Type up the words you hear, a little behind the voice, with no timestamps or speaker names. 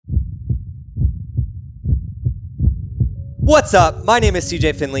What's up? My name is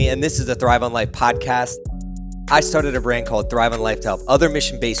CJ Finley, and this is the Thrive on Life podcast. I started a brand called Thrive on Life to help other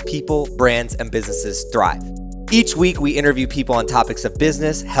mission-based people, brands, and businesses thrive. Each week, we interview people on topics of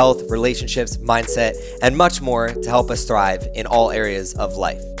business, health, relationships, mindset, and much more to help us thrive in all areas of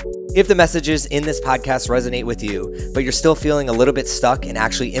life. If the messages in this podcast resonate with you, but you're still feeling a little bit stuck in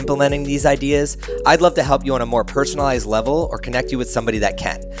actually implementing these ideas, I'd love to help you on a more personalized level or connect you with somebody that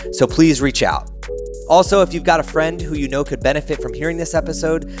can. So please reach out. Also, if you've got a friend who you know could benefit from hearing this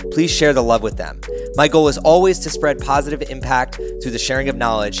episode, please share the love with them. My goal is always to spread positive impact through the sharing of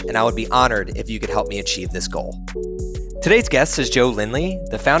knowledge, and I would be honored if you could help me achieve this goal. Today's guest is Joe Lindley,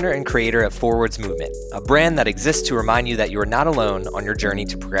 the founder and creator of Forwards Movement, a brand that exists to remind you that you are not alone on your journey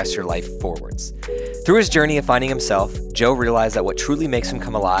to progress your life forwards. Through his journey of finding himself, Joe realized that what truly makes him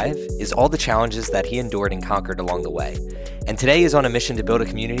come alive is all the challenges that he endured and conquered along the way. And today he is on a mission to build a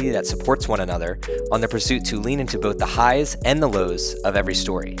community that supports one another on the pursuit to lean into both the highs and the lows of every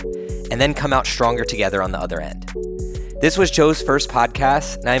story, and then come out stronger together on the other end. This was Joe's first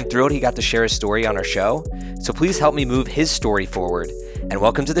podcast, and I am thrilled he got to share his story on our show. So please help me move his story forward. And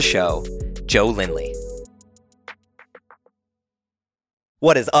welcome to the show, Joe Lindley.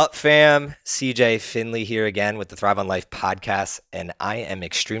 What is up, fam? CJ Finley here again with the Thrive on Life podcast, and I am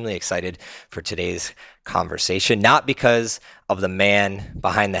extremely excited for today's conversation, not because of the man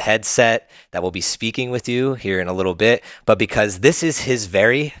behind the headset that will be speaking with you here in a little bit, but because this is his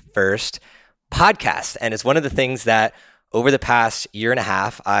very first podcast. And it's one of the things that over the past year and a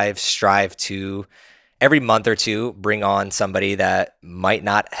half, I've strived to every month or two bring on somebody that might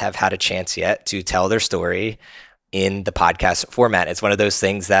not have had a chance yet to tell their story in the podcast format. It's one of those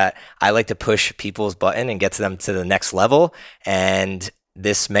things that I like to push people's button and get to them to the next level. And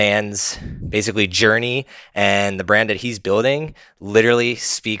this man's basically journey and the brand that he's building literally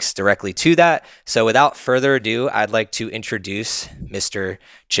speaks directly to that. So without further ado, I'd like to introduce Mr.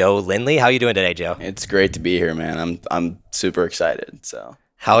 Joe Lindley. How are you doing today, Joe? It's great to be here, man. I'm super excited. So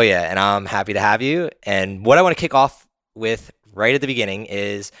hell yeah. And I'm happy to have you. And what I want to kick off with right at the beginning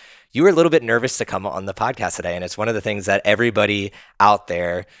is you were a little bit nervous to come on the podcast today. And it's one of the things that everybody out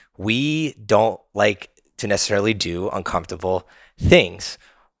there, we don't like to necessarily do uncomfortable things.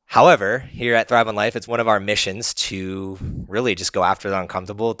 However, here at Thrive on Life, it's one of our missions to really just go after the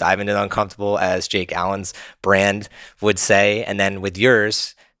uncomfortable, dive into the uncomfortable, as Jake Allen's brand would say. And then with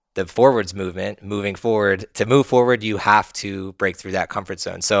yours, the Forwards Movement, moving forward, to move forward, you have to break through that comfort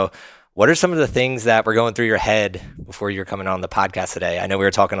zone. So what are some of the things that were going through your head before you were coming on the podcast today? I know we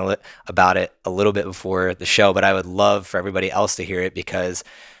were talking about it a little bit before the show, but I would love for everybody else to hear it because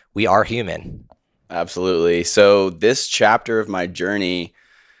we are human. Absolutely. So this chapter of my journey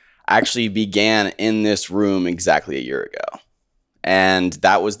actually began in this room exactly a year ago. And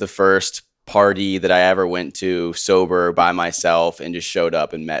that was the first party that I ever went to sober by myself and just showed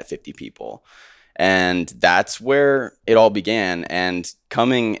up and met 50 people. And that's where it all began. And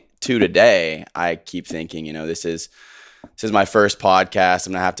coming to today, I keep thinking, this is my first podcast.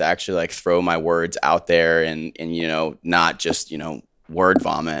 I'm gonna have to actually throw my words out there and not just, word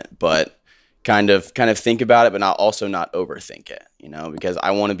vomit, but kind of think about it, but not overthink it, because I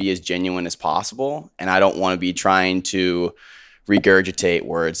want to be as genuine as possible. And I don't want to be trying to regurgitate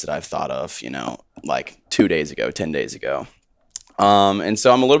words that I've thought of, 2 days ago, 10 days ago. And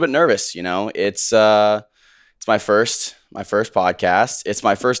so I'm a little bit nervous, it's my first podcast. It's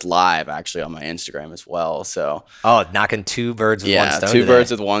my first live actually on my Instagram as well. So knocking two birds with one stone. Yeah, two birds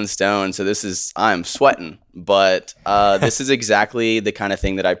with one stone. So I'm sweating, but this is exactly the kind of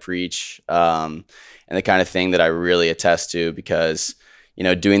thing that I preach, and the kind of thing that I really attest to, because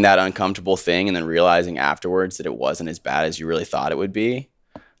doing that uncomfortable thing and then realizing afterwards that it wasn't as bad as you really thought it would be,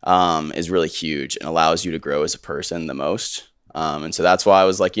 is really huge and allows you to grow as a person the most. And so that's why I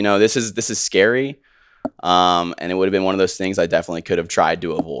was like, this is scary. And it would have been one of those things I definitely could have tried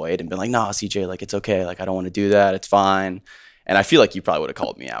to avoid and been like, no, CJ, it's okay. I don't want to do that. It's fine. And I feel like you probably would have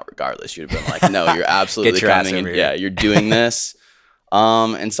called me out regardless. You'd have been like, no, you're absolutely coming and you're doing this.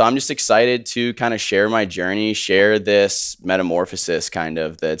 And so I'm just excited to kind of share my journey, share this metamorphosis kind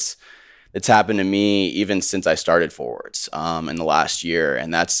of that's happened to me even since I started Forwards, in the last year.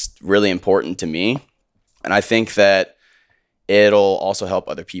 And that's really important to me. And I think that it'll also help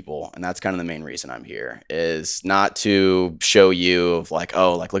other people. And that's kind of the main reason I'm here, is not to show you of look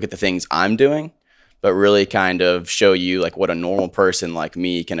at the things I'm doing, but really kind of show you what a normal person like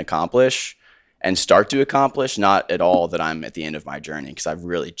me can accomplish and start to accomplish. Not at all that I'm at the end of my journey, because I've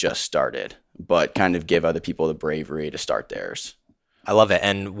really just started, but kind of give other people the bravery to start theirs. I love it.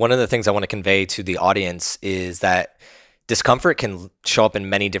 And one of the things I want to convey to the audience is that discomfort can show up in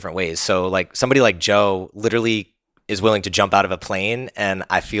many different ways. So somebody like Joe literally is willing to jump out of a plane. And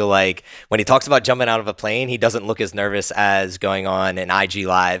I feel like when he talks about jumping out of a plane, he doesn't look as nervous as going on an IG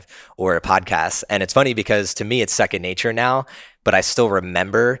Live or a podcast. And it's funny because to me, it's second nature now, but I still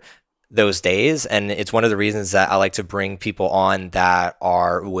remember those days. And it's one of the reasons that I like to bring people on that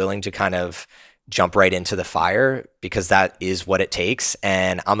are willing to kind of jump right into the fire, because that is what it takes.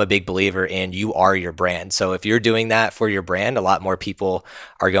 And I'm a big believer in you are your brand. So if you're doing that for your brand, a lot more people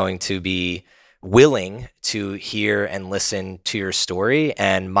are going to be willing to hear and listen to your story.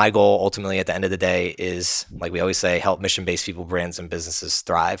 And my goal ultimately at the end of the day is, like we always say, help mission-based people, brands, and businesses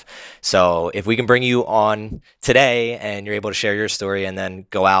thrive. So if we can bring you on today and you're able to share your story and then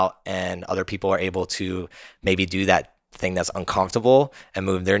go out and other people are able to maybe do that thing that's uncomfortable and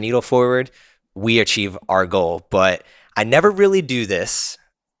move their needle forward, we achieve our goal. But I never really do this.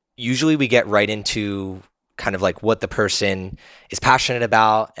 Usually we get right into kind of like what the person is passionate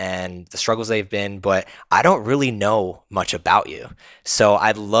about and the struggles they've been, but I don't really know much about you. So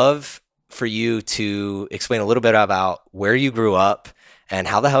I'd love for you to explain a little bit about where you grew up and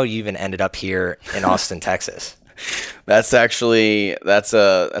how the hell you even ended up here in Austin, Texas. That's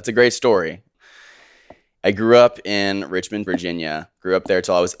a great story. I grew up in Richmond, Virginia. Grew up there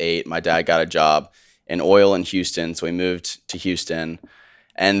till I was 8. My dad got a job in oil in Houston, so we moved to Houston.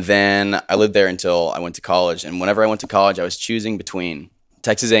 And then I lived there until I went to college. And whenever I went to college, I was choosing between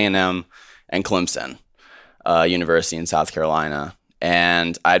Texas A&M and Clemson University in South Carolina.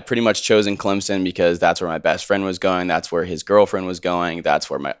 And I'd pretty much chosen Clemson because that's where my best friend was going. That's where his girlfriend was going. That's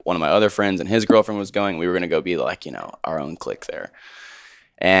where one of my other friends and his girlfriend was going. We were going to go be like, our own clique there.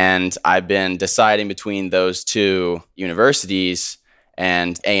 And I've been deciding between those two universities,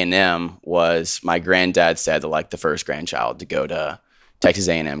 and A&M was, my granddad said, the first grandchild to go to Texas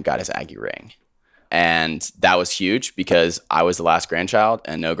A&M got his Aggie ring. And that was huge because I was the last grandchild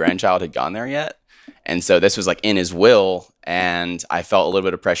and no grandchild had gone there yet. And so this was like in his will, and I felt a little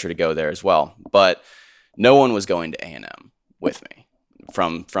bit of pressure to go there as well. But no one was going to A&M with me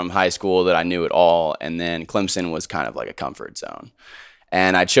from high school that I knew at all. And then Clemson was kind of like a comfort zone.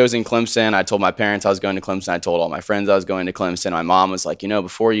 And I'd chosen Clemson. I told my parents I was going to Clemson. I told all my friends I was going to Clemson. My mom was like,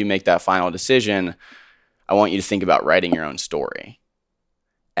 before you make that final decision, I want you to think about writing your own story.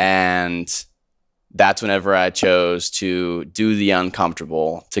 And that's whenever I chose to do the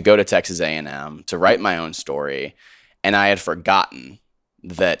uncomfortable, to go to Texas A&M, to write my own story. And I had forgotten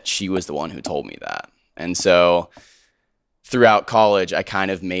that she was the one who told me that. And so throughout college, I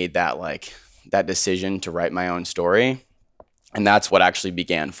kind of made that decision to write my own story. And that's what actually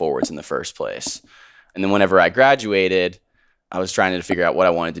began Forwards in the first place. And then whenever I graduated, I was trying to figure out what I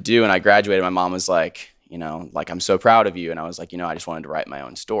wanted to do. And I graduated. My mom was like, I'm so proud of you. And I was like, I just wanted to write my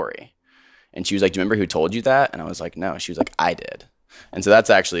own story. And she was like, do you remember who told you that? And I was like, no. She was like, I did. And so that's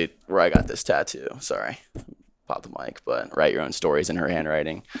actually where I got this tattoo. Sorry, pop the mic, but write your own stories in her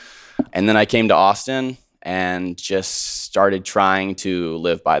handwriting. And then I came to Austin and just started trying to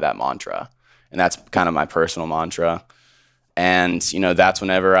live by that mantra. And that's kind of my personal mantra. And, that's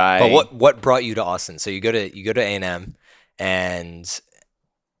whenever But what brought you to Austin? So you go to A&M, and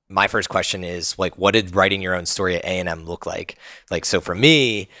my first question is, what did writing your own story at A&M look like? So for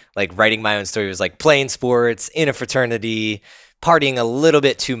me, writing my own story was playing sports, in a fraternity, partying a little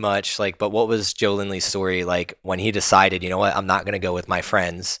bit too much. But what was Joe Lindley's story when he decided, I'm not going to go with my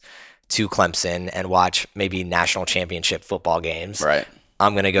friends to Clemson and watch maybe national championship football games. Right.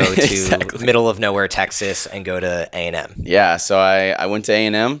 I'm going to go to middle of nowhere, Texas, and go to A&M. Yeah, so I went to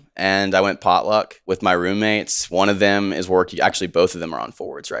A&M, and I went potluck with my roommates. One of them is working. Actually, both of them are on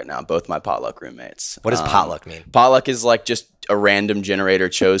Forwards right now, both my potluck roommates. What does potluck mean? Potluck is just a random generator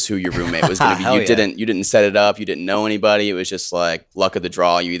chose who your roommate was going to be. You didn't set it up. You didn't know anybody. It was just luck of the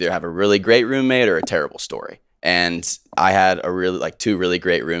draw. You either have a really great roommate or a terrible story. And I had two really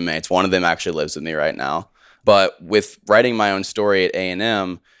great roommates. One of them actually lives with me right now. But with writing my own story at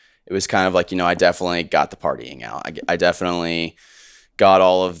A&M, it was kind of I definitely got the partying out. I definitely got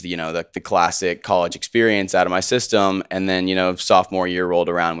all of the classic college experience out of my system. And then, sophomore year rolled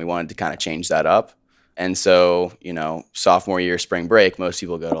around. We wanted to kind of change that up. And so, sophomore year, spring break, most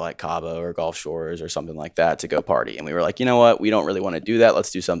people go to Cabo or Gulf Shores or something like that to go party. And we were like, you know what? We don't really want to do that. Let's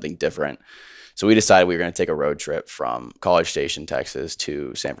do something different. So we decided we were going to take a road trip from College Station, Texas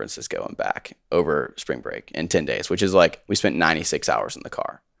to San Francisco and back over spring break in 10 days, which is we spent 96 hours in the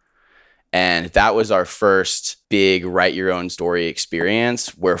car. And that was our first big write your own story experience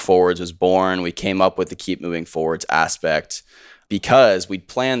where Forwards was born. We came up with the keep moving forwards aspect because we'd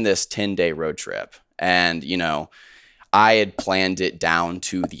planned this 10-day road trip. And, I had planned it down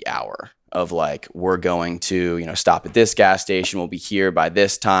to the hour. of like, we're going to, you know, stop at this gas station. We'll be here by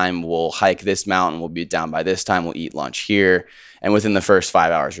this time. We'll hike this mountain. We'll be down by this time. We'll eat lunch here. And within the first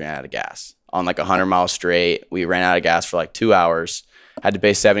 5 hours, we ran out of gas. On like 100 miles straight, we ran out of gas for like 2 hours. Had to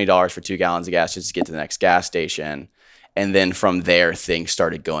pay $70 for 2 gallons of gas just to get to the next gas station. And then from there, things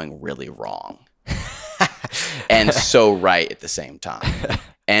started going really wrong. And so right at the same time.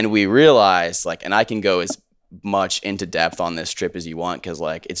 And we realized, like, and I can go as much into depth on this trip as you want, because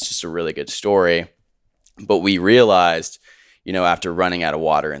like it's just a really good story. But we realized, you know, after running out of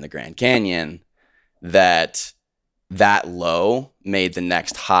water in the Grand Canyon, that low made the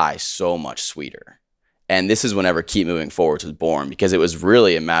next high so much sweeter. And this is whenever Keep Moving Forward was born, because it was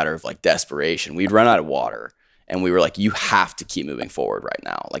really a matter of like desperation. We'd run out of water and we were like, you have to keep moving forward right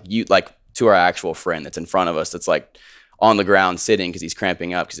now. Like to our actual friend that's in front of us, that's like on the ground sitting because he's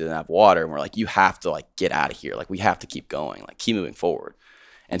cramping up because he doesn't have water. And we're like, you have to like get out of here. Like we have to keep going, like keep moving forward.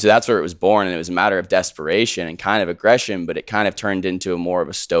 And so that's where it was born. And it was a matter of desperation and kind of aggression, but it kind of turned into a more of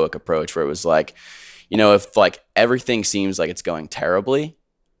a stoic approach where it was like, you know, if like everything seems like it's going terribly,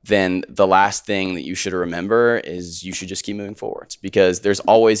 then the last thing that you should remember is you should just keep moving forwards, because there's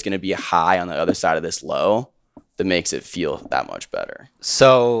always going to be a high on the other side of this low that makes it feel that much better.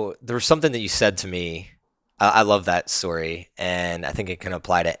 So there was something that you said to me. I love that story, and I think it can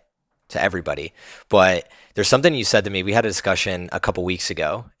apply to everybody. But there's something you said to me. We had a discussion a couple weeks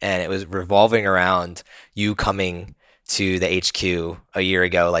ago, and it was revolving around you coming to the HQ a year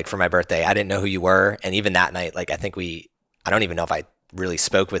ago, like for my birthday. I didn't know who you were, and even that night, like I don't even know if I really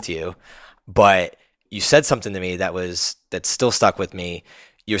spoke with you, but you said something to me that still stuck with me.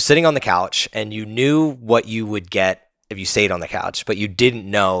 You're sitting on the couch and you knew what you would get if you stayed on the couch, but you didn't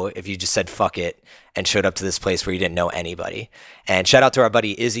know if you just said fuck it and showed up to this place where you didn't know anybody. And shout out to our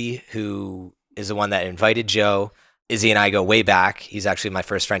buddy Izzy, who is the one that invited Joe. Izzy and I go way back. He's actually my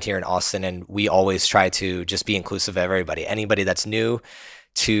first friend here in Austin, and we always try to just be inclusive of everybody. Anybody that's new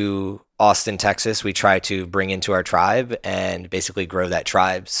to Austin, Texas, we try to bring into our tribe and basically grow that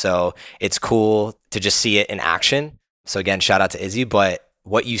tribe. So it's cool to just see it in action. So again, shout out to Izzy. But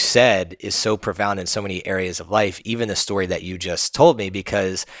what you said is so profound in so many areas of life, even the story that you just told me,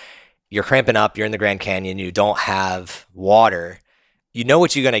 because you're cramping up, you're in the Grand Canyon, you don't have water. You know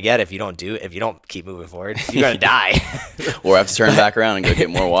what you're going to get if you don't keep moving forward. You're going to die. Or have to turn back around and go get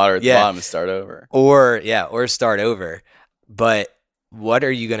more water at the bottom and start over. Or start over. But what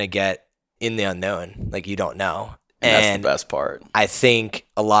are you going to get in the unknown? Like, you don't know. And that's the best part. I think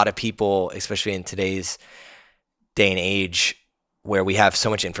a lot of people, especially in today's day and age where we have so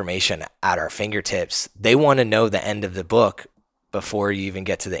much information at our fingertips, they want to know the end of the book before you even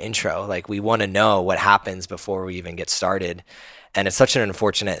get to the intro. Like, we want to know what happens before we even get started. And it's such an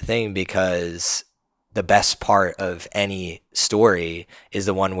unfortunate thing, because the best part of any story is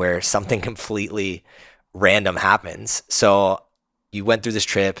the one where something completely random happens. So you went through this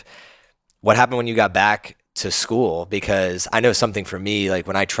trip. What happened when you got back to school? Because I know something for me, like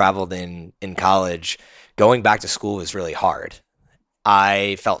when I traveled in college, going back to school was really hard.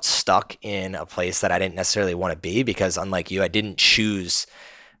 I felt stuck in a place that I didn't necessarily want to be, because unlike you, I didn't choose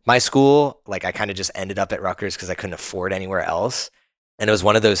my school. Like, I kind of just ended up at Rutgers because I couldn't afford anywhere else. And it was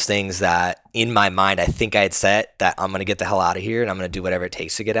one of those things that in my mind, I think I had set that I'm going to get the hell out of here and I'm going to do whatever it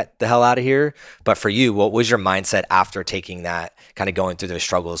takes to get the hell out of here. But for you, what was your mindset after taking that, kind of going through those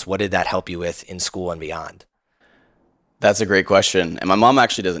struggles? What did that help you with in school and beyond? That's a great question. And my mom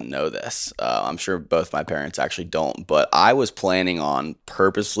actually doesn't know this. I'm sure both my parents actually don't. But I was planning on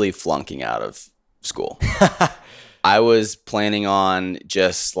purposely flunking out of school. I was planning on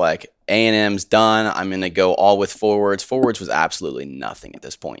just like, A&M's done. I'm going to go all with forwards. Forwards was absolutely nothing at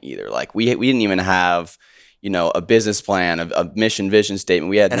this point either. Like, we didn't even have, you know, a business plan, a mission, vision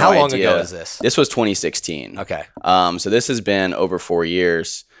statement. We had no idea. And how long ago is this? This was 2016. Okay. So this has been over 4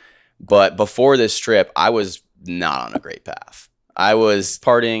 years. But before this trip, I was not on a great path. I was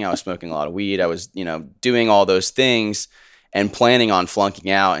partying. I was smoking a lot of weed. I was, you know, doing all those things and planning on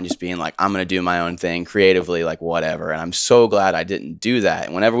flunking out and just being like, I'm going to do my own thing creatively, like whatever. And I'm so glad I didn't do that.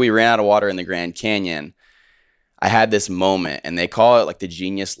 And whenever we ran out of water in the Grand Canyon, I had this moment, and they call it like the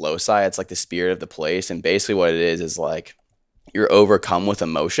genius loci. It's like the spirit of the place. And basically what it is like you're overcome with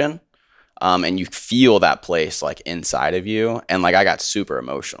emotion. And you feel that place like inside of you. And like, I got super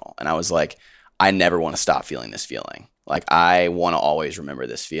emotional, and I was like, I never want to stop feeling this feeling. Like, I want to always remember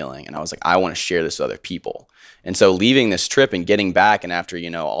this feeling. And I was like, I want to share this with other people. And so leaving this trip and getting back, and after, you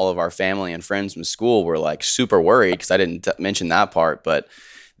know, all of our family and friends from school were like super worried, because I didn't mention that part, but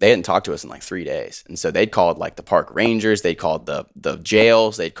they hadn't talked to us in like 3 days. And so they'd called like the park rangers, they'd called the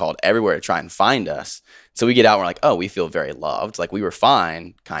jails, they'd called everywhere to try and find us. So we get out and we're like, oh, we feel very loved. Like we were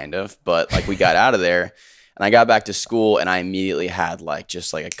fine, kind of, but like we got out of there and I got back to school and I immediately had like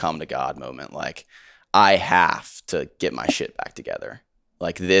just like a come to God moment. Like I have to get my shit back together.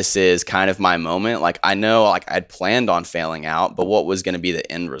 Like this is kind of my moment. Like I know like I'd planned on failing out, but what was going to be the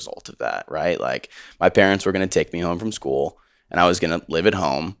end result of that, right? Like my parents were going to take me home from school and I was going to live at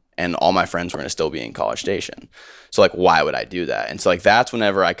home and all my friends were going to still be in College Station. So like, why would I do that? And so like, that's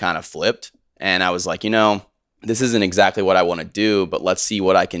whenever I kind of flipped and I was like, this isn't exactly what I want to do, but let's see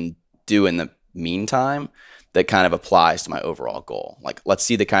what I can do in the meantime that kind of applies to my overall goal. Like, let's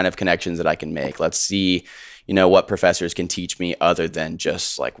see the kind of connections that I can make. Let's see, what professors can teach me other than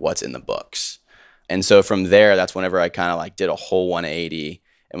just like what's in the books. And so from there, that's whenever I kind of like did a whole 180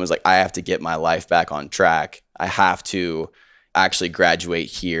 and was like, I have to get my life back on track. I have to actually graduate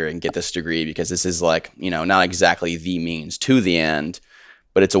here and get this degree because this is like, not exactly the means to the end,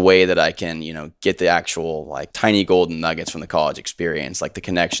 but it's a way that I can, get the actual like tiny golden nuggets from the college experience, like the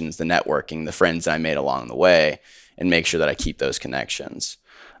connections, the networking, the friends that I made along the way, and make sure that I keep those connections.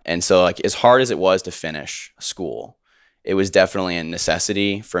 And so like as hard as it was to finish school, it was definitely a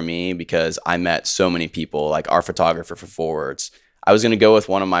necessity for me because I met so many people, like our photographer for Forwards. I was going to go with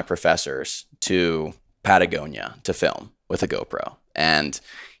one of my professors to Patagonia to film with a GoPro. And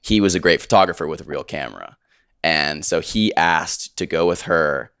he was a great photographer with a real camera. And so he asked to go with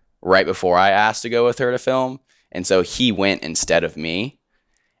her right before I asked to go with her to film. And so he went instead of me.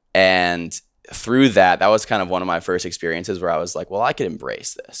 And through that was kind of one of my first experiences where I was like, well, I could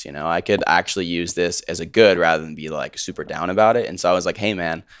embrace this, I could actually use this as a good rather than be like super down about it. And so I was like, hey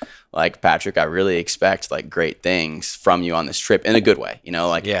man, like Patrick, I really expect like great things from you on this trip in a good way,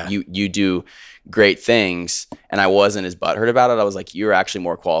 you do great things. And I wasn't as butthurt about it. I was like, you're actually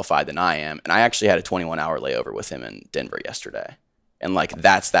more qualified than I am. And I actually had a 21-hour layover with him in Denver yesterday. And like,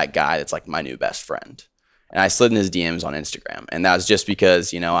 that's that guy that's like my new best friend. And I slid in his DMs on Instagram. And that was just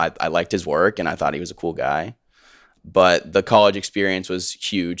because, I liked his work and I thought he was a cool guy. But the college experience was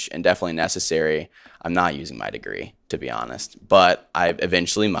huge and definitely necessary. I'm not using my degree, to be honest. But I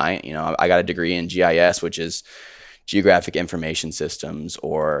eventually might. I got a degree in GIS, which is Geographic Information Systems,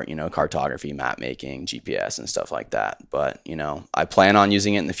 or, cartography, map making, GPS, and stuff like that. But, I plan on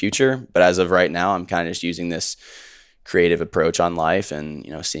using it in the future. But as of right now, I'm kind of just using this creative approach on life and,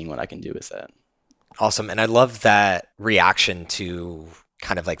 seeing what I can do with it. Awesome. And I love that reaction to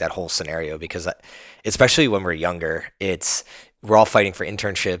kind of like that whole scenario because especially when we're younger, we're all fighting for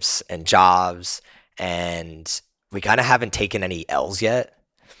internships and jobs and we kind of haven't taken any L's yet.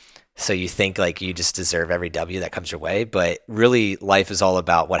 So you think like you just deserve every W that comes your way, but really life is all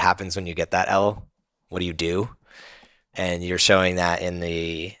about what happens when you get that L. What do you do? And you're showing that in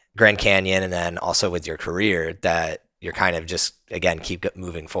the Grand Canyon and then also with your career that you're kind of just, again, keep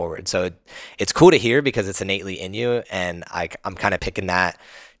moving forward. So it's cool to hear because it's innately in you. And I'm kind of picking that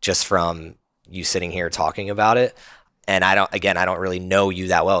just from you sitting here talking about it. And I don't really know you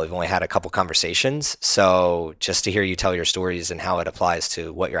that well. We've only had a couple conversations. So just to hear you tell your stories and how it applies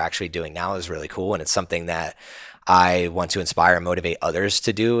to what you're actually doing now is really cool. And it's something that I want to inspire and motivate others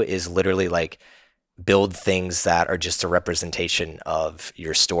to do is literally like build things that are just a representation of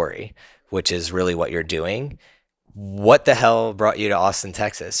your story, which is really what you're doing. What the hell brought you to Austin,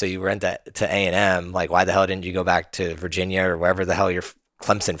 Texas? So you went to A&M. Like, why the hell didn't you go back to Virginia or wherever the hell your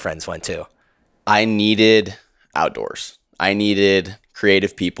Clemson friends went to? I needed outdoors. I needed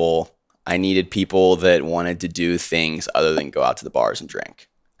creative people. I needed people that wanted to do things other than go out to the bars and drink.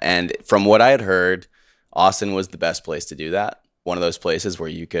 And from what I had heard, Austin was the best place to do that. One of those places where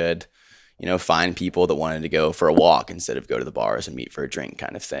you could, find people that wanted to go for a walk instead of go to the bars and meet for a drink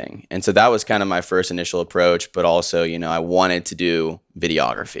kind of thing. And so that was kind of my first initial approach. But also, I wanted to do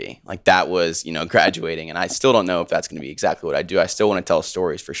videography. Like that was, graduating. And I still don't know if that's going to be exactly what I do. I still want to tell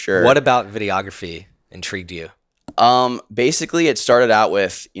stories for sure. What about videography intrigued you? Basically, it started out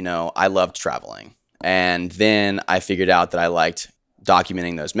with, I loved traveling. And then I figured out that I liked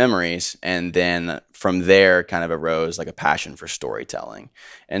documenting those memories. And then from there kind of arose like a passion for storytelling.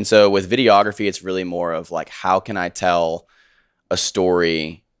 And so with videography, it's really more of like, how can I tell a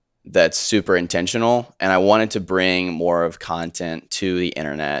story that's super intentional? And I wanted to bring more of content to the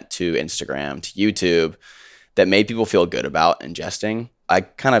internet, to Instagram, to YouTube that made people feel good about ingesting. I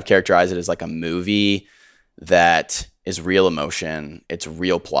kind of characterize it as like a movie that is real emotion. It's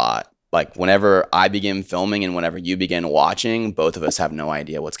real plot. Like whenever I begin filming and whenever you begin watching, both of us have no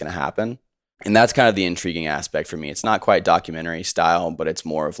idea what's going to happen. And that's kind of the intriguing aspect for me. It's not quite documentary style, but it's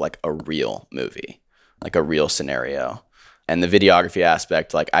more of like a real movie, like a real scenario. And the videography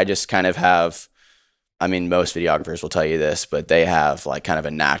aspect, like I just kind of have, I mean, most videographers will tell you this, but they have like kind of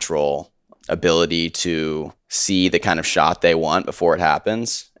a natural ability to see the kind of shot they want before it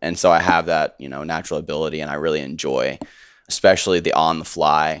happens. And so I have that, natural ability, and I really enjoy, especially the on the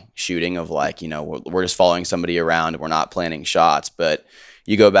fly shooting of like, we're just following somebody around and we're not planning shots, but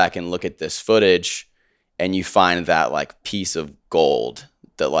you go back and look at this footage and you find that like piece of gold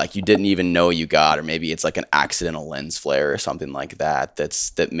that like you didn't even know you got, or maybe it's like an accidental lens flare or something like that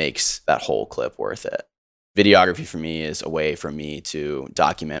that makes that whole clip worth it. Videography for me is a way for me to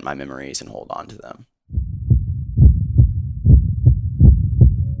document my memories and hold on to them.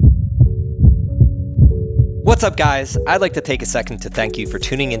 What's up, guys? I'd like to take a second to thank you for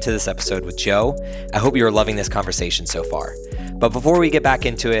tuning into this episode with Joe. I hope you are loving this conversation so far. But before we get back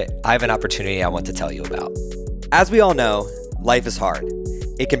into it, I have an opportunity I want to tell you about. As we all know, life is hard.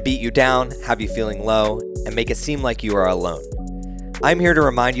 It can beat you down, have you feeling low, and make it seem like you are alone. I'm here to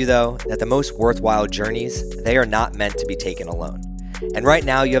remind you, though, that the most worthwhile journeys, they are not meant to be taken alone. And right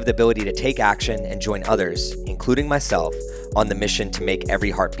now, you have the ability to take action and join others, including myself, on the mission to make every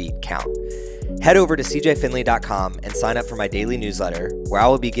heartbeat count. Head over to cjfinley.com and sign up for my daily newsletter, where I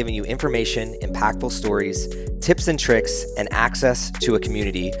will be giving you information, impactful stories, tips and tricks, and access to a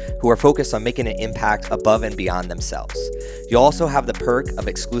community who are focused on making an impact above and beyond themselves. You'll also have the perk of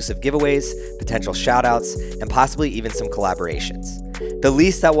exclusive giveaways, potential shoutouts, and possibly even some collaborations. The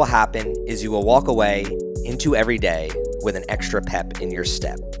least that will happen is you will walk away into every day with an extra pep in your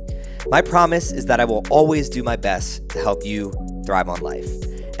step. My promise is that I will always do my best to help you thrive on life.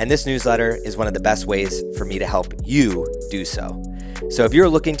 And this newsletter is one of the best ways for me to help you do so. So if you're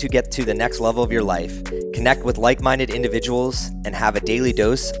looking to get to the next level of your life, connect with like-minded individuals, and have a daily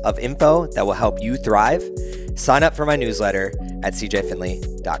dose of info that will help you thrive, sign up for my newsletter at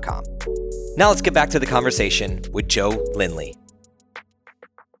cjfinley.com. Now let's get back to the conversation with Joe Lindley.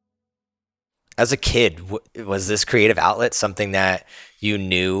 As a kid, was this creative outlet something that you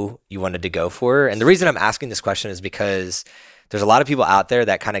knew you wanted to go for? And the reason I'm asking this question is because there's a lot of people out there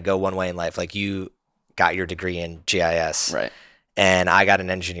that kind of go one way in life. Like you got your degree in GIS, right? And I got an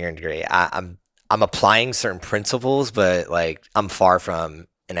engineering degree. I'm applying certain principles, but like I'm far from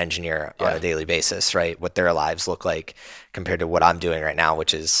an engineer on a daily basis, right? What their lives look like compared to what I'm doing right now,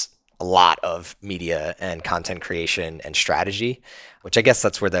 which is a lot of media and content creation and strategy, which I guess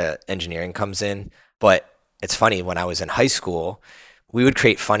that's where the engineering comes in. But it's funny, when I was in high school, we would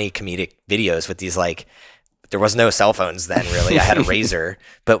create funny comedic videos with these like, there was no cell phones then, really. I had a Razor,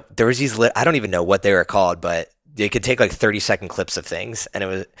 but there was these, I don't even know what they were called, but they could take like 30-second clips of things.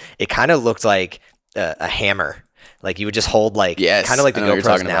 And it kind of looked like a hammer. Like you would just hold like, kind of like the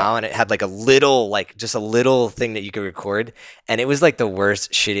GoPros now. And it had like a little, just a little thing that you could record. And it was like the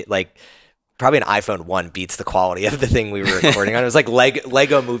worst shit. Like probably an iPhone 1 beats the quality of the thing we were recording on. It was like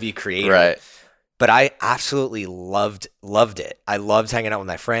Lego Movie Creator. Right. But I absolutely loved it. I loved hanging out with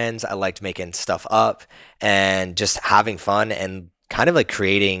my friends. I liked making stuff up and just having fun and kind of like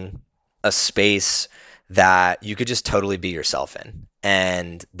creating a space that you could just totally be yourself in.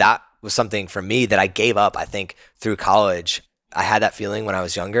 And that was something for me that I gave up, I think, through college. I had that feeling when I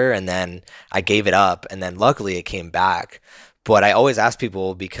was younger, and then I gave it up, and then luckily it came back. But I always ask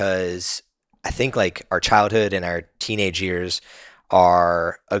people, because I think like our childhood and our teenage years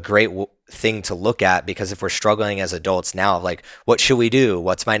are a great thing to look at, because if we're struggling as adults now, like, what should we do?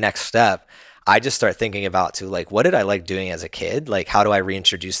 What's my next step? I just start thinking about what did I like doing as a kid? Like, how do I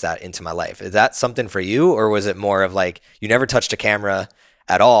reintroduce that into my life? Is that something for you? Or was it more of like, you never touched a camera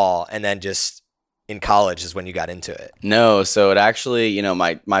at all, and then just in college is when you got into it? No. So it actually,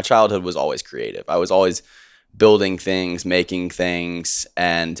 my childhood was always creative. I was always building things, making things,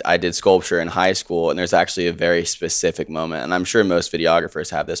 and I did sculpture in high school. And there's actually a very specific moment, and I'm sure most videographers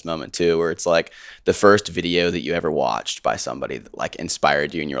have this moment too, where it's like the first video that you ever watched by somebody that like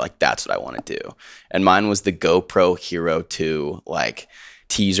inspired you, and you're like, that's what I want to do. And mine was the GoPro Hero 2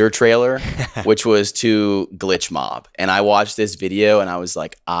 teaser trailer, which was to Glitch Mob. And I watched this video and I was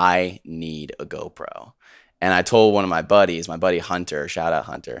like, I need a GoPro. And I told one of my buddies, my buddy Hunter, shout out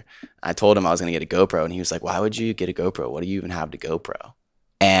Hunter, I told him I was going to get a GoPro, and he was like, why would you get a GoPro? What do you even have to GoPro?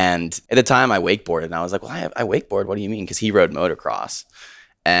 And at the time I wakeboarded, and I was like, well, I wakeboard. What do you mean? Because he rode motocross.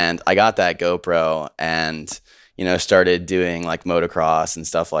 And I got that GoPro and, started doing like motocross and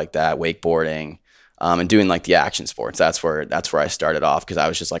stuff like that, wakeboarding, and doing like the action sports. That's where I started off, because I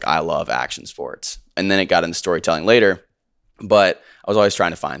was just like, I love action sports. And then it got into storytelling later. But I was always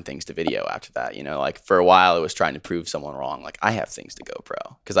trying to find things to video after that. Like for a while, it was trying to prove someone wrong. Like, I have things to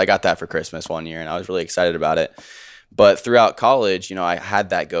GoPro, because I got that for Christmas one year and I was really excited about it. But throughout college, I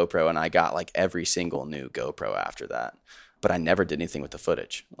had that GoPro, and I got like every single new GoPro after that. but I never did anything with the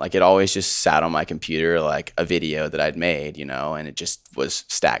footage. Like it always just sat on my computer, like a video that I'd made, and it just was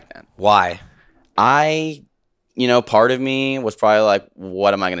stagnant. Why? Part of me was probably like,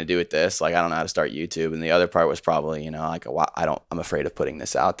 what am I going to do with this? Like, I don't know how to start YouTube. And the other part was probably, like, I'm afraid of putting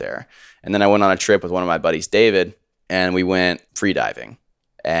this out there. And then I went on a trip with one of my buddies, David, and we went free diving.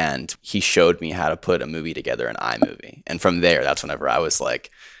 And he showed me how to put a movie together in iMovie. And from there, that's whenever I was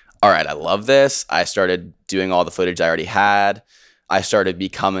like, all right, I love this. I started doing all the footage I already had. I started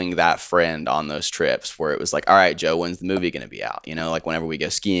becoming that friend on those trips where it was like, all right, Joe, when's the movie going to be out? Like whenever we go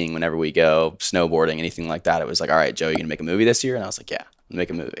skiing, whenever we go snowboarding, anything like that, it was like, all right, Joe, you going to make a movie this year? And I was like, yeah, I'm going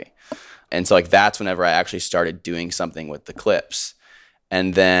to make a movie. And so like that's whenever I actually started doing something with the clips.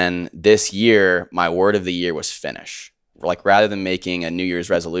 And then this year, my word of the year was finish. Like rather than making a New Year's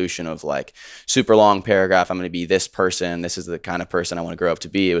resolution of like super long paragraph, I'm going to be this person, this is the kind of person I want to grow up to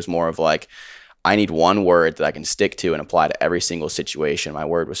be. It was more of like, I need one word that I can stick to and apply to every single situation. My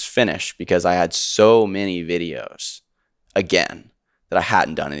word was finish because I had so many videos, again, that I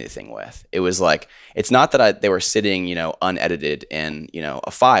hadn't done anything with. It was like, it's not that they were sitting, unedited in,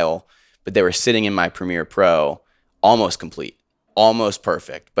 a file, but they were sitting in my Premiere Pro almost complete, almost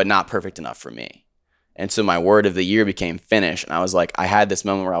perfect, but not perfect enough for me. And so my word of the year became finish. And I was like, I had this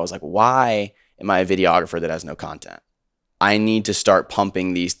moment where I was like, why am I a videographer that has no content? I need to start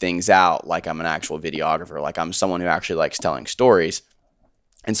pumping these things out like I'm an actual videographer, like I'm someone who actually likes telling stories.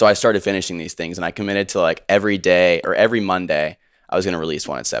 And so I started finishing these things and I committed to like every day or every Monday, I was going to release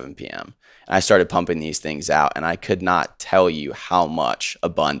one at 7 p.m. And I started pumping these things out and I could not tell you how much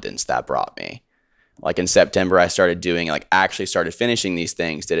abundance that brought me. Like in September, I started actually started finishing these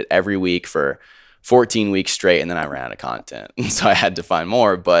things, did it every week for 14 weeks straight, and then I ran out of content. And so I had to find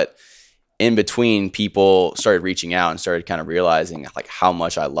more. But in between, people started reaching out and started kind of realizing like how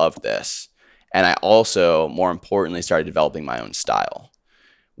much I loved this. And I also, more importantly, started developing my own style,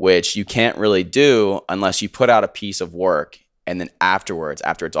 which you can't really do unless you put out a piece of work. And then afterwards,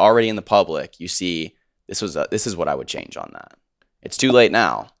 after it's already in the public, you see, this is what I would change on that. It's too late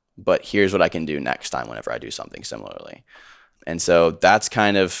now, but here's what I can do next time whenever I do something similarly. And so that's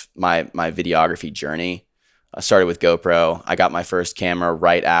kind of my videography journey. I started with GoPro. I got my first camera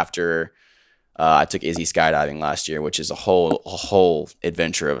right after I took Izzy skydiving last year, which is a whole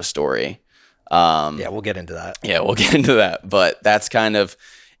adventure of a story. Yeah, we'll get into that. Yeah, we'll get into that. But that's kind of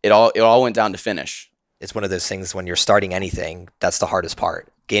it all went down to finish. It's one of those things when you're starting anything, that's the hardest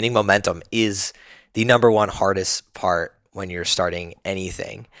part. Gaining momentum is the number one hardest part when you're starting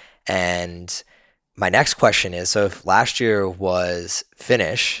anything. And my next question is, so if last year was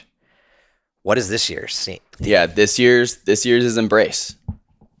finish, what is this year's? Yeah, this year's is embrace.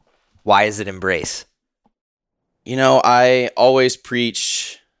 Why is it embrace? I always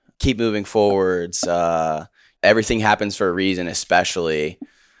preach keep moving forwards. Everything happens for a reason, especially.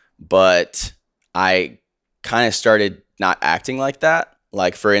 But I kind of started not acting like that.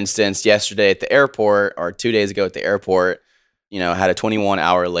 Like, for instance, yesterday at the airport or 2 days ago at the airport, I had a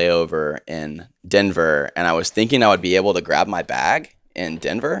 21-hour layover in Denver, and I was thinking I would be able to grab my bag in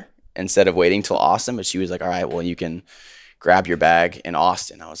Denver instead of waiting till Austin. But she was like, all right, well, you can grab your bag in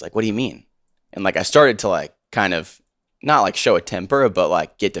Austin. I was like, what do you mean? And like, I started to like kind of not like show a temper, but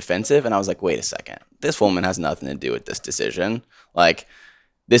like get defensive. And I was like, wait a second, this woman has nothing to do with this decision. Like,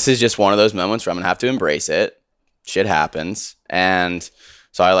 this is just one of those moments where I'm gonna have to embrace it. Shit happens. And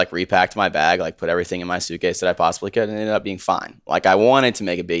so I like repacked my bag, like put everything in my suitcase that I possibly could, and it ended up being fine. Like, I wanted to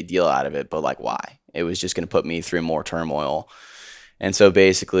make a big deal out of it, but like, why? It was just gonna put me through more turmoil. And so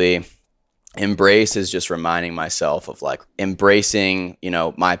basically, embrace is just reminding myself of like embracing,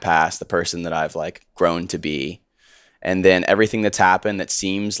 my past, the person that I've like grown to be. And then everything that's happened that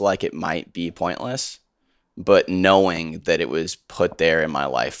seems like it might be pointless, but knowing that it was put there in my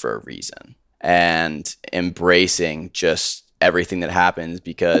life for a reason, and embracing just everything that happens,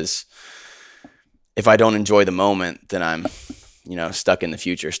 because if I don't enjoy the moment, then I'm, stuck in the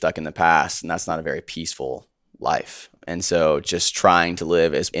future, stuck in the past, and that's not a very peaceful life. And so just trying to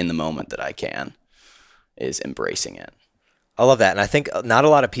live as in the moment that I can is embracing it. I love that. And I think a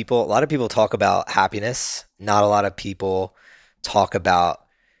lot of people talk about happiness. Not a lot of people talk about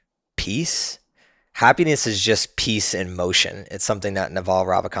peace. Happiness is just peace in motion. It's something that Naval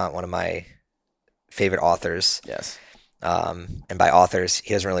Ravikant, one of my favorite authors. Yes. And by authors,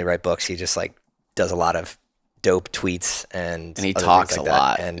 he doesn't really write books. He just like does a lot of dope tweets and he talks like a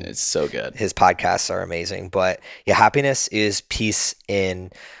lot, and it's so good. His podcasts are amazing. But yeah, happiness is peace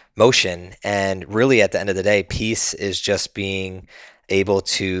in motion. And really at the end of the day, peace is just being able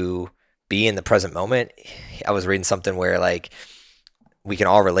to be in the present moment. I was reading something where like we can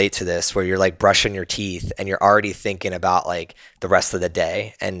all relate to this, where you're like brushing your teeth and you're already thinking about like the rest of the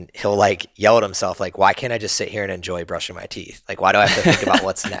day, and he'll like yell at himself like, why can't I just sit here and enjoy brushing my teeth? Like, why do I have to think about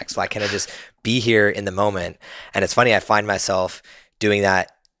what's next? Why can't I just be here in the moment? And it's funny, I find myself doing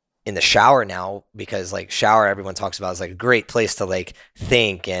that in the shower now, because like shower, everyone talks about, is like a great place to like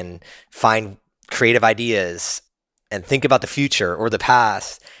think and find creative ideas and think about the future or the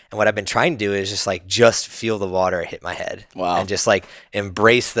past. And what I've been trying to do is just feel the water hit my head. Wow. And just like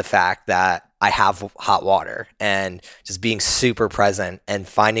embrace the fact that I have hot water, and just being super present and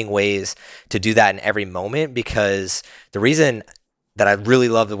finding ways to do that in every moment. Because the reason that I really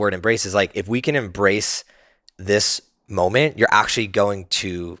love the word embrace is like, if we can embrace this moment, you're actually going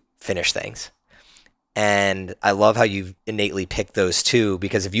to finish things. And I love how you've innately picked those two,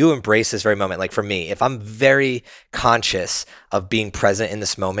 because if you embrace this very moment, like for me, if I'm very conscious of being present in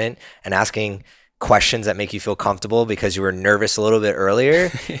this moment and asking questions that make you feel comfortable because you were nervous a little bit earlier,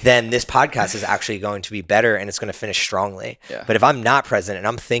 then this podcast is actually going to be better and it's going to finish strongly. Yeah. But if I'm not present and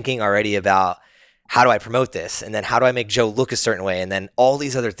I'm thinking already about how do I promote this, and then how do I make Joe look a certain way, and then all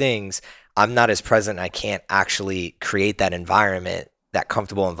these other things, I'm not as present. I can't actually create that environment, that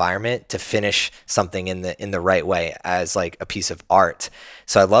comfortable environment, to finish something in the right way as like a piece of art.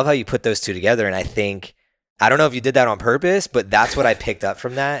 So I love how you put those two together. And I think, I don't know if you did that on purpose, but that's what I picked up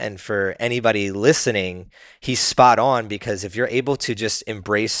from that. And for anybody listening, he's spot on, because if you're able to just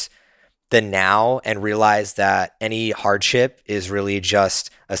embrace the now and realize that any hardship is really just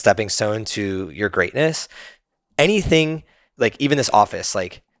a stepping stone to your greatness, anything, like even this office,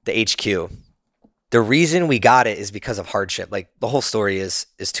 like the HQ, the reason we got it is because of hardship. Like the whole story is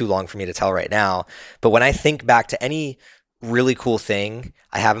too long for me to tell right now. But when I think back to any really cool thing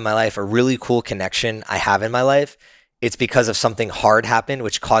I have in my life, a really cool connection I have in my life, it's because of something hard happened,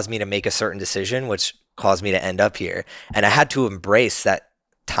 which caused me to make a certain decision, which caused me to end up here. And I had to embrace that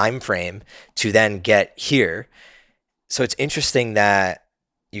time frame to then get here. So it's interesting that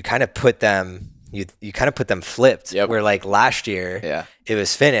you kind of put them, you kind of put them flipped. Yep. Where like last year it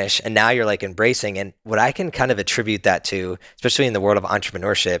was finished, and now you're like embracing. And what I can kind of attribute that to, especially in the world of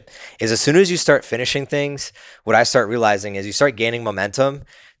entrepreneurship, is as soon as you start finishing things, what I start realizing is you start gaining momentum.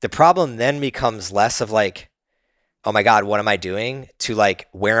 The problem then becomes less of like, oh my God, what am I doing, to like,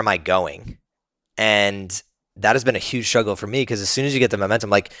 where am I going? And that has been a huge struggle for me, because as soon as you get the momentum,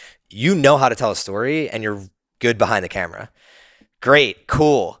 like, you know how to tell a story and you're good behind the camera. Great,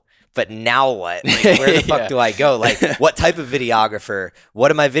 cool. But now what? Like, where the fuck do I go? Like, what type of videographer?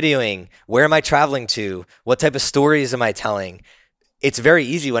 What am I videoing? Where am I traveling to? What type of stories am I telling? It's very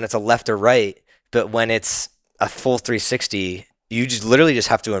easy when it's a left or right, but when it's a full 360, you just literally just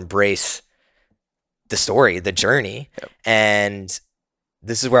have to embrace the story, the journey. Yep. And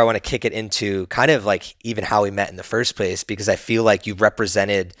this is where I want to kick it into kind of like even how we met in the first place, because I feel like you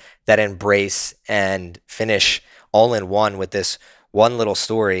represented that embrace and finish all in one with this one little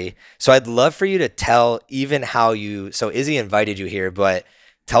story. So I'd love for you to tell even how so Izzy invited you here, but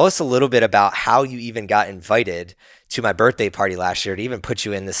tell us a little bit about how you even got invited to my birthday party last year to even put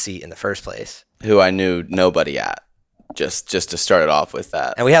you in the seat in the first place. Who I knew nobody at, just to start it off with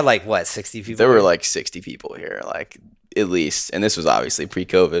that. And we had like, what, 60 people? There were like 60 people here, like at least. And this was obviously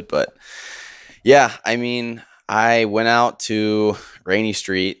pre-COVID, but yeah, I mean, I went out to Rainy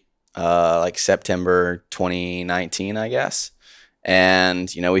Street like September 2019, I guess.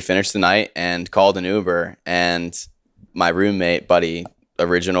 And, you know, we finished the night and called an Uber, and my roommate, buddy,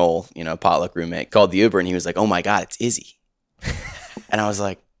 original, you know, potluck roommate, called the Uber, and he was like, oh my God, it's Izzy. And I was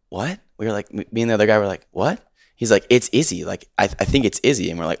like, what? We were like, me and the other guy were like, what? He's like, it's Izzy. Like, I think it's Izzy.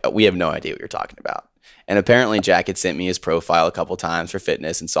 And we're like, oh, we have no idea what you're talking about. And apparently Jack had sent me his profile a couple times for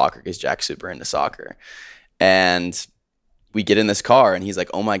fitness and soccer, because Jack's super into soccer. And we get in this car and he's like,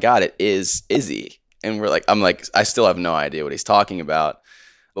 oh my God, it is Izzy. And I'm like, I still have no idea what he's talking about.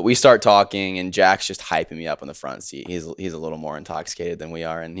 But we start talking, and Jack's just hyping me up in the front seat. He's a little more intoxicated than we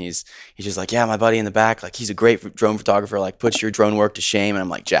are. And he's just like, yeah, my buddy in the back, like, he's a great drone photographer, like, puts your drone work to shame. And I'm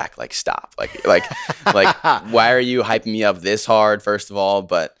like, Jack, like, stop. Like, why are you hyping me up this hard, first of all?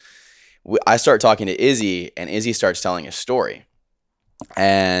 But I start talking to Izzy, and Izzy starts telling a story.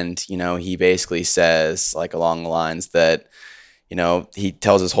 And, you know, he basically says, like, along the lines that, you know, he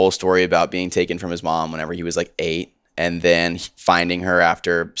tells his whole story about being taken from his mom whenever he was like 8, and then finding her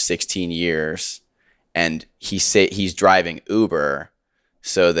after 16 years. And he's driving Uber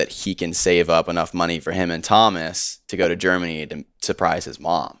so that he can save up enough money for him and Thomas to go to Germany to surprise his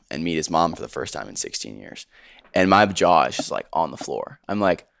mom and meet his mom for the first time in 16 years. And my jaw is just like on the floor. I'm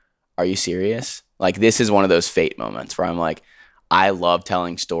like, are you serious? Like, this is one of those fate moments where I'm like, I love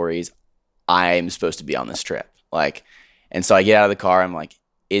telling stories. I'm supposed to be on this trip. Like, And so I get out of the car. I'm like,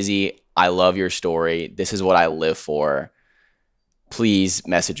 Izzy, I love your story. This is what I live for. Please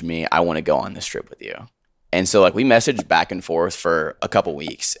message me. I want to go on this trip with you. And so like we messaged back and forth for a couple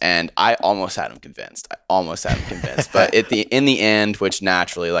weeks, and I almost had him convinced. But in the end, which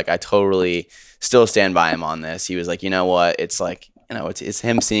naturally, like I totally still stand by him on this. He was like, you know what? It's like, it's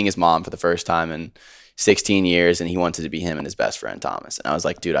him seeing his mom for the first time in 16 years, and he wanted to be him and his best friend Thomas. And I was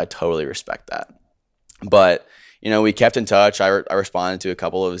like, dude, I totally respect that. But we kept in touch. I responded to a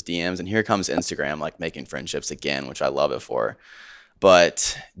couple of his DMs, and here comes Instagram, like making friendships again, which I love it for.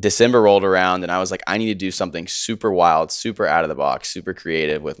 But December rolled around, and I was like, I need to do something super wild, super out of the box, super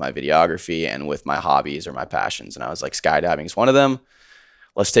creative with my videography and with my hobbies or my passions. And I was like, skydiving is one of them.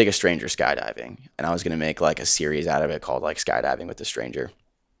 Let's take a stranger skydiving. And I was going to make like a series out of it called like Skydiving with a Stranger.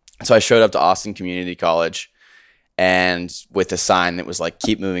 So I showed up to Austin Community College, and with a sign that was like,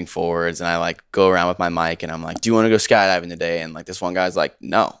 keep moving forwards. And I like go around with my mic, and I'm like, do you want to go skydiving today? And like this one guy's like,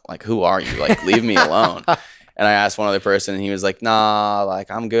 no, like, who are you? Like, leave me alone. And I asked one other person, and he was like, nah,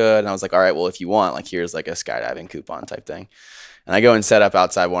 like, I'm good. And I was like, all right, well, if you want, like, here's like a skydiving coupon type thing. And I go and set up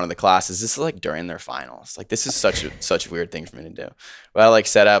outside one of the classes. This is like during their finals. Like, this is such a weird thing for me to do. But I like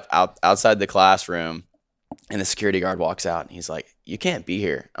set up outside the classroom, and the security guard walks out, and he's like, you can't be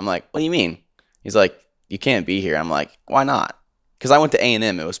here. I'm like, what do you mean? He's like, you can't be here. I'm like, why not? Because I went to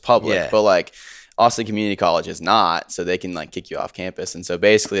A&M. It was public. But like Austin Community College is not, so they can like kick you off campus. And so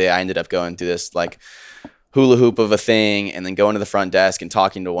basically I ended up going through this like hula hoop of a thing, and then going to the front desk and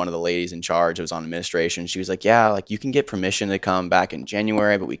talking to one of the ladies in charge. It was on administration. She was like, yeah, like you can get permission to come back in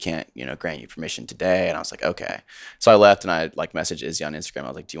January, but we can't, grant you permission today. And I was like, okay. So I left, and I like messaged Izzy on Instagram. I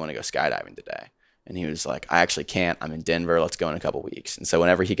was like, do you want to go skydiving today? And he was like, I actually can't. I'm in Denver. Let's go in a couple weeks. And so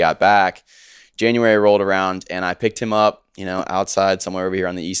whenever he got back, January rolled around, and I picked him up, outside somewhere over here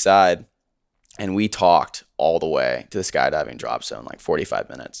on the east side. And we talked all the way to the skydiving drop zone, like 45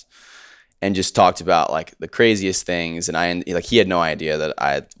 minutes. And just talked about like the craziest things. And he had no idea that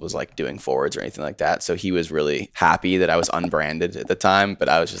I was like doing forwards or anything like that. So he was really happy that I was unbranded at the time. But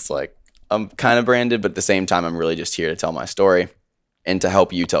I was just like, I'm kind of branded, but at the same time, I'm really just here to tell my story and to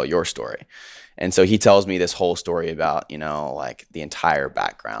help you tell your story. And so he tells me this whole story about, like the entire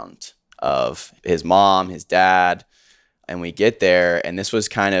background of his mom, his dad. And we get there, and this was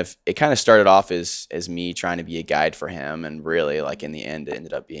it kind of started off as me trying to be a guide for him. And really, like in the end, it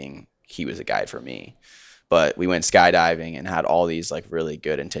ended up being he was a guide for me. But we went skydiving and had all these like really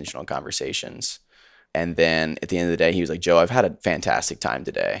good intentional conversations. And then at the end of the day, he was like, Joe, I've had a fantastic time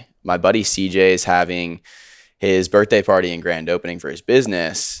today. My buddy CJ is having his birthday party and grand opening for his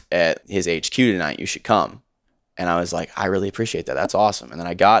business at his HQ tonight. You should come. And I was like, I really appreciate that. That's awesome. And then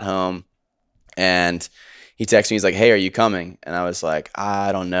I got home, and he texted me. He's like, hey, are you coming? And I was like,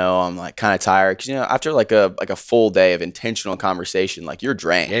 I don't know. I'm like kind of tired. Cause after like a full day of intentional conversation, like you're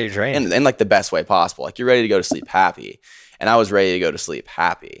drained. Yeah, you're drained. And in like the best way possible. Like you're ready to go to sleep happy. And I was ready to go to sleep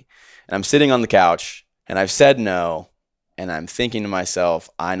happy. And I'm sitting on the couch, and I've said no. And I'm thinking to myself,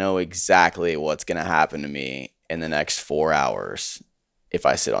 I know exactly what's going to happen to me in the next 4 hours if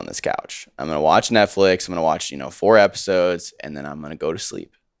I sit on this couch. I'm going to watch Netflix. I'm going to watch, 4 episodes, and then I'm going to go to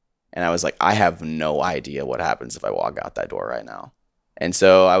sleep. And I was like, I have no idea what happens if I walk out that door right now. And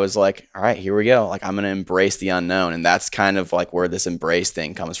so I was like, all right, here we go. Like, I'm going to embrace the unknown. And that's kind of like where this embrace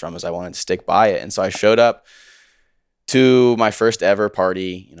thing comes from, is I wanted to stick by it. And so I showed up to my first ever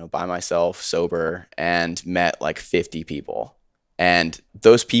party, by myself, sober, and met like 50 people. And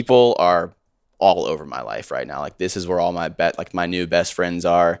those people are all over my life right now. Like, this is where all my new best friends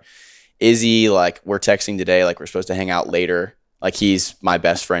are. Izzy, like, we're texting today, like we're supposed to hang out later. Like, he's my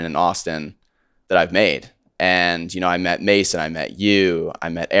best friend in Austin that I've made. And, I met Mason, I met you, I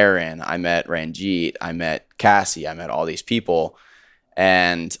met Aaron, I met Ranjit, I met Cassie, I met all these people.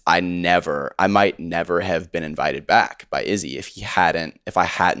 And I might never have been invited back by Izzy if I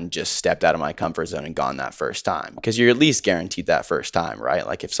hadn't just stepped out of my comfort zone and gone that first time. Because you're at least guaranteed that first time, right?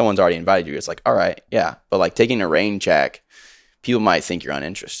 Like, if someone's already invited you, it's like, all right, yeah. But like taking a rain check, people might think you're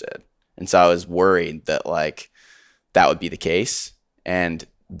uninterested. And so I was worried that like that would be the case, and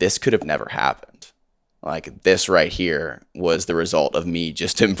this could have never happened. Like, this right here was the result of me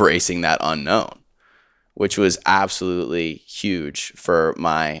just embracing that unknown, which was absolutely huge for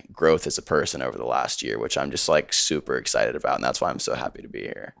my growth as a person over the last year, which I'm just like super excited about. And that's why I'm so happy to be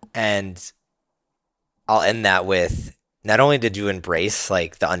here. And I'll end that with, not only did you embrace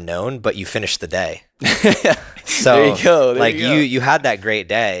like the unknown, but you finished the day. So there you go. You had that great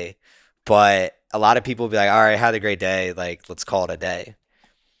day, but a lot of people will be like, all right, I had a great day. Like, let's call it a day.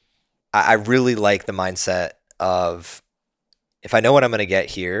 I really like the mindset of, if I know what I'm going to get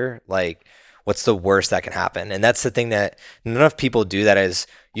here, like, what's the worst that can happen? And that's the thing that not enough people do. That is,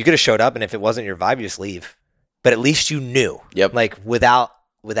 you could have showed up, and if it wasn't your vibe, you just leave. But at least you knew. Yep. Like without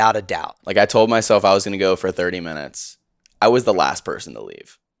a doubt. Like I told myself I was going to go for 30 minutes. I was the last person to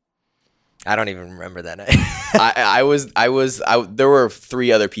leave. I don't even remember that night. There were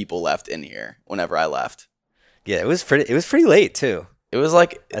 3 other people left in here whenever I left. Yeah, it was pretty late too. It was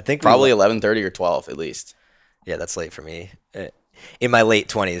like, I think probably 11:30 or 12 at least. Yeah, that's late for me. In my late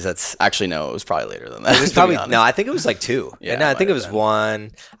 20s, that's actually no, it was probably later than that. It was probably no. I think it was like 2. Yeah, no, I think it was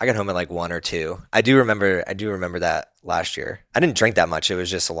 1. I got home at like 1 or 2. I do remember that last year. I didn't drink that much. It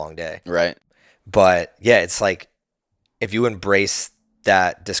was just a long day. Right. But yeah, it's like if you embrace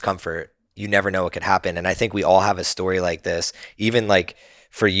that discomfort, you never know what could happen. And I think we all have a story like this. Even like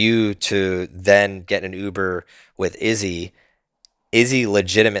for you to then get an Uber with Izzy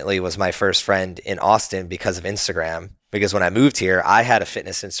legitimately was my first friend in Austin because of Instagram. Because when I moved here, I had a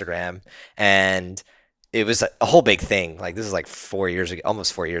fitness Instagram, and it was a whole big thing. Like this is like 4 years ago,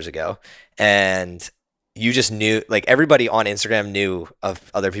 almost 4 years ago. And you just knew, like everybody on Instagram knew of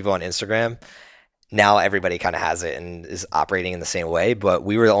other people on Instagram. Now everybody kind of has it and is operating in the same way. But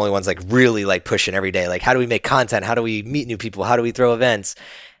we were the only ones like really like pushing every day. Like, how do we make content? How do we meet new people? How do we throw events?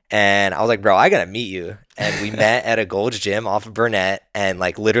 And I was like, bro, I got to meet you. And we met at a Gold's Gym off of Burnett. And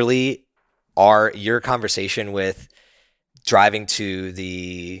like literally your conversation with driving to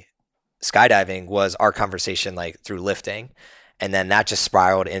the skydiving was our conversation like through lifting. And then that just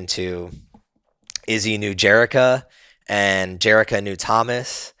spiraled into Izzy knew Jerica and Jerica knew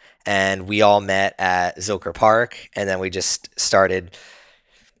Thomas, and we all met at Zilker Park. And then we just started,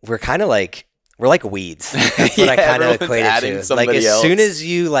 we're like weeds. That's what I kind of equate it to. Like as soon as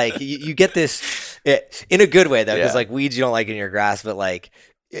you like, you get this in a good way though, because like weeds you don't like in your grass, but like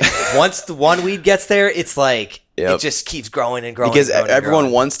once the one weed gets there, it's like, it just keeps growing and growing. Because everyone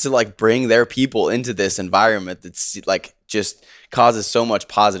wants to like bring their people into this environment that's like just causes so much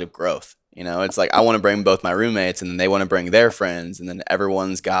positive growth. You know, it's like I want to bring both my roommates, and then they want to bring their friends, and then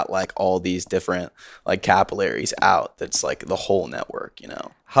everyone's got like all these different like capillaries out. That's like the whole network. You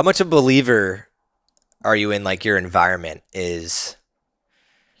know, how much a believer are you in? Like your environment is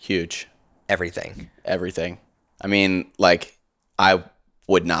huge. Everything. I mean, like I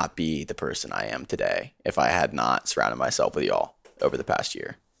would not be the person I am today if I had not surrounded myself with y'all over the past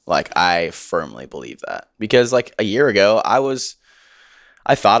year. Like I firmly believe that, because like a year ago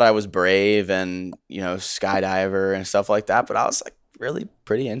I thought I was brave and, you know, skydiver and stuff like that, but I was like really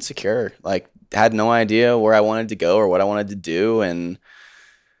pretty insecure. Like had no idea where I wanted to go or what I wanted to do. And,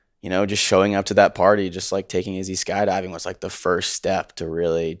 you know, just showing up to that party, just like taking Izzy skydiving was like the first step to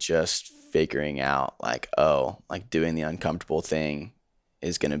really just figuring out like, oh, like doing the uncomfortable thing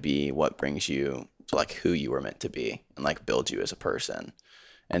is going to be what brings you to like who you were meant to be and like build you as a person.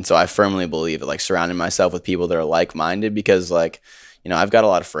 And so I firmly believe that like surrounding myself with people that are like-minded, because like, you know, I've got a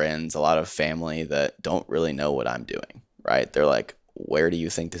lot of friends, a lot of family that don't really know what I'm doing, right? They're like, where do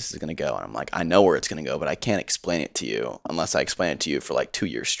you think this is going to go? And I'm like, I know where it's going to go, but I can't explain it to you unless I explain it to you for like 2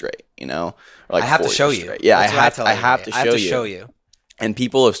 years straight, you know? Or like I have to show you. Yeah, I have to show you. And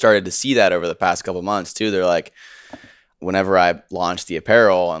people have started to see that over the past couple of months too. They're like, whenever I launched the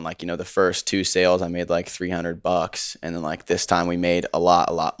apparel and like, you know, the first 2 sales, I made like $300. And then like this time we made a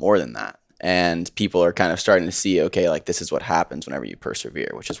lot more than that. And people are kind of starting to see, okay, like this is what happens whenever you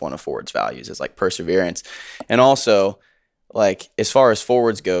persevere, which is one of Forward's values, is like perseverance. And also like, as far as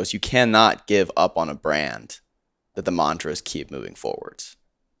Forwards goes, you cannot give up on a brand that the mantra is keep moving forwards.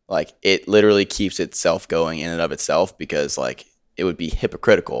 Like it literally keeps itself going in and of itself, because like it would be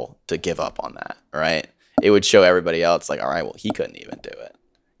hypocritical to give up on that, right? It would show everybody else like, all right, well, he couldn't even do it,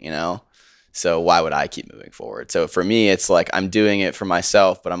 you know? So why would I keep moving forward? So for me, it's like I'm doing it for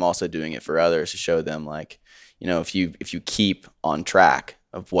myself, but I'm also doing it for others to show them like, you know, if you keep on track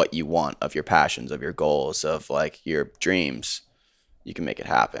of what you want, of your passions, of your goals, of like your dreams, you can make it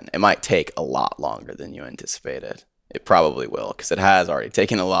happen. It might take a lot longer than you anticipated. It probably will, because it has already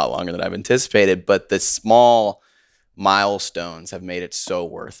taken a lot longer than I've anticipated, but the small milestones have made it so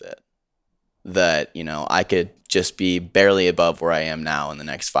worth it that, you know, I could just be barely above where I am now in the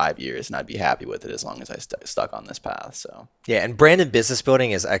next 5 years, and I'd be happy with it as long as I stuck on this path. So yeah, and brand and business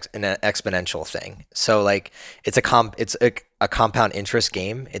building is an exponential thing. So like it's a compound interest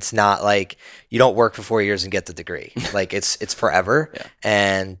game. It's not like you don't work for 4 years and get the degree. Like it's forever. Yeah.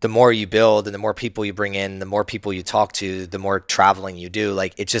 And the more you build and the more people you bring in, the more people you talk to, the more traveling you do,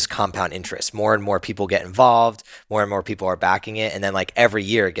 like it's just compound interest. More and more people get involved, more and more people are backing it. And then like every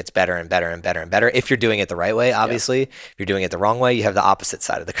year it gets better and better and better and better. If you're doing it the right way, obviously. Yeah. If you're doing it the wrong way, you have the opposite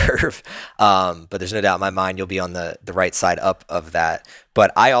side of the curve. But there's no doubt in my mind you'll be on the right side up of that.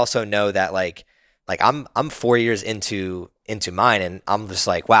 But I also know that like I'm 4 years into mine, and I'm just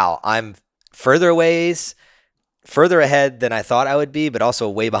like, wow, I'm further ahead than I thought I would be, but also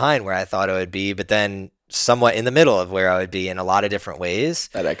way behind where I thought I would be, but then somewhat in the middle of where I would be in a lot of different ways.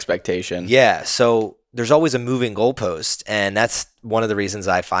 That expectation. Yeah. So there's always a moving goalpost. And that's one of the reasons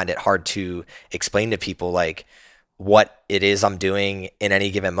I find it hard to explain to people like what it is I'm doing in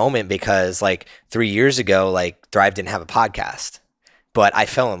any given moment, because like 3 years ago, like Thrive didn't have a podcast. But I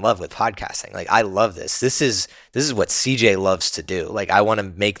fell in love with podcasting. Like, I love this. This is what CJ loves to do. Like, I want to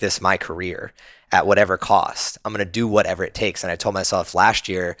make this my career at whatever cost. I'm going to do whatever it takes. And I told myself last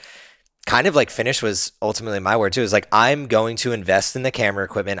year, kind of like finish was ultimately my word too. Is like, I'm going to invest in the camera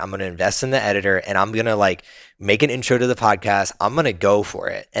equipment. I'm going to invest in the editor, and I'm going to like make an intro to the podcast. I'm going to go for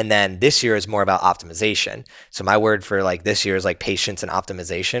it. And then this year is more about optimization. So my word for like this year is like patience and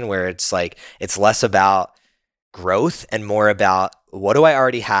optimization, where it's like, it's less about growth and more about what do I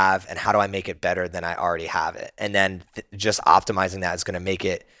already have and how do I make it better than I already have it? And then just optimizing that is going to make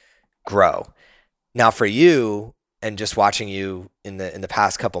it grow. Now for you, and just watching you in the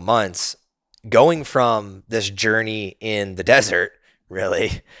past couple months, going from this journey in the desert,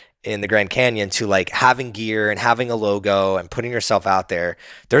 really, in the Grand Canyon, to like having gear and having a logo and putting yourself out there,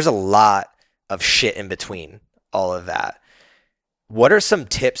 there's a lot of shit in between all of that. What are some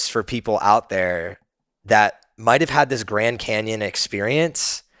tips for people out there that might have had this Grand Canyon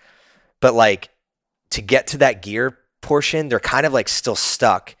experience, but like to get to that gear portion, they're kind of like still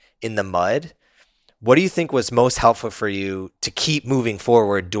stuck in the mud? What do you think was most helpful for you to keep moving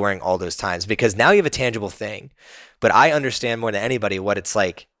forward during all those times? Because now you have a tangible thing, but I understand more than anybody what it's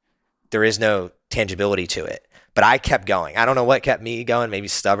like. There is no tangibility to it, but I kept going. I don't know what kept me going, maybe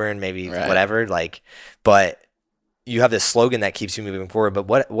stubborn, maybe whatever, like, but you have this slogan that keeps you moving forward.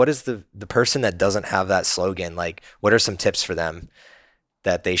 But what is the person that doesn't have that slogan? Like, what are some tips for them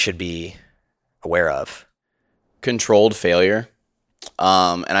that they should be aware of? Controlled failure.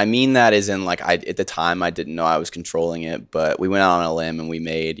 And I mean that as in like, at the time I didn't know I was controlling it, but we went out on a limb and we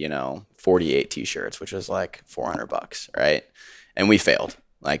made, 48 t-shirts, which was like $400, right? And we failed.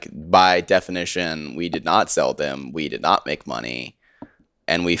 Like, by definition, we did not sell them. We did not make money.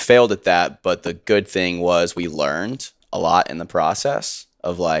 And we failed at that. But the good thing was we learned a lot in the process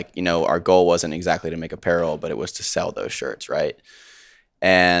of like, our goal wasn't exactly to make apparel, but it was to sell those shirts, right?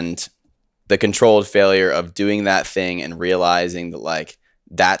 And the controlled failure of doing that thing and realizing that like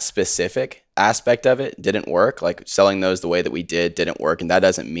that specific aspect of it didn't work, like selling those the way that we didn't work. And that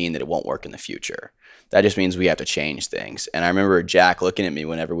doesn't mean that it won't work in the future. That just means we have to change things. And I remember Jack looking at me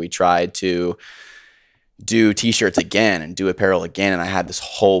whenever we tried to do t-shirts again and do apparel again, and I had this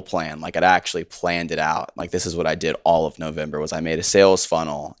whole plan. Like, I'd actually planned it out. Like, this is what I did all of November was I made a sales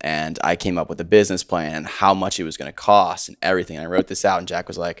funnel and I came up with a business plan and how much it was going to cost and everything. And I wrote this out, and Jack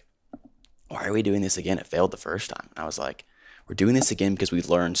was like, why are we doing this again? It failed the first time. And I was like, we're doing this again because we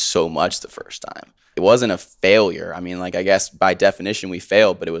learned so much the first time. It wasn't a failure. I mean, like, I guess by definition we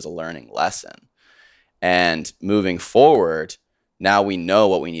failed, but it was a learning lesson. And moving forward, now we know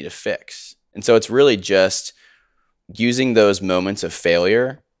what we need to fix. And so it's really just using those moments of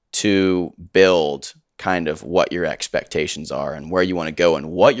failure to build kind of what your expectations are and where you want to go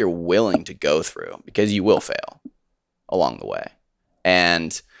and what you're willing to go through, because you will fail along the way.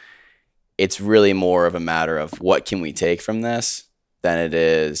 And it's really more of a matter of what can we take from this than it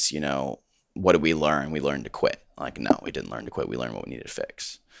is, what did we learn? We learned to quit. Like, no, we didn't learn to quit. We learned what we needed to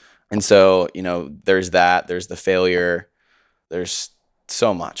fix. And so, there's that, there's the failure, there's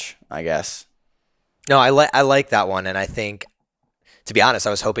so much, I guess. No, I like that one. And I think, to be honest, I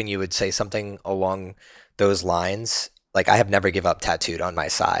was hoping you would say something along those lines. Like, I have never give up tattooed on my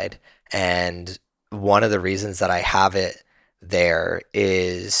side. And one of the reasons that I have it there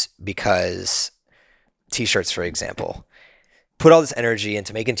is because t-shirts, for example, put all this energy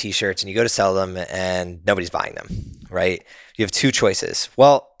into making t-shirts and you go to sell them and nobody's buying them, right? You have two choices.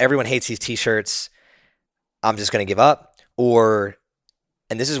 Well, everyone hates these t-shirts. I'm just going to give up.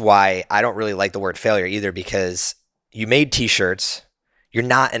 And this is why I don't really like the word failure either, because you made t-shirts. You're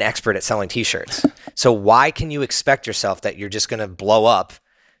not an expert at selling t-shirts. So why can you expect yourself that you're just going to blow up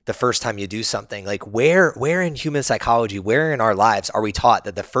the first time you do something. Like where in human psychology, where in our lives are we taught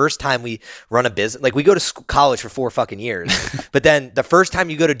that the first time we run a business, like we go to college for 4 fucking years, but then the first time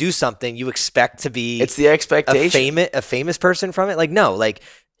you go to do something, you expect to be it's the expectation, a famous person from it. Like, no, like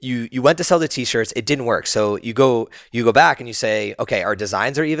you went to sell the t-shirts, it didn't work. So you go back and you say, okay, our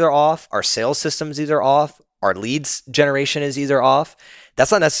designs are either off, our sales system's either off, our leads generation is either off.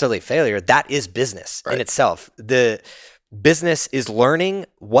 That's not necessarily failure. That is business in itself. The business is learning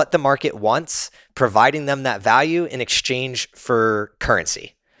what the market wants, providing them that value in exchange for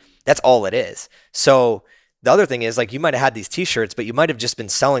currency. That's all it is. So the other thing is, like, you might have had these t-shirts, but you might have just been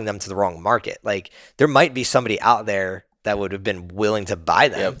selling them to the wrong market. Like, there might be somebody out there that would have been willing to buy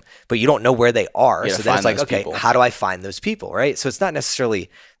them, but you don't know where they are. So then it's like, okay, how do I find those people, right? So it's not necessarily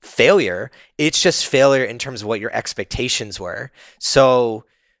failure. It's just failure in terms of what your expectations were. So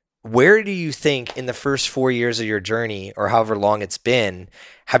where do you think in the first 4 years of your journey, or however long it's been,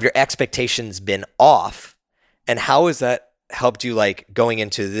 have your expectations been off? And how has that helped you, like, going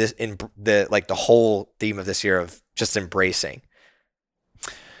into this, in the, like, the whole theme of this year of just embracing?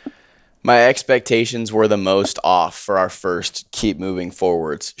 My expectations were the most off for our first Keep Moving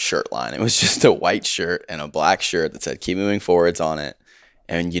Forwards shirt line. It was just a white shirt and a black shirt that said Keep Moving Forwards on it.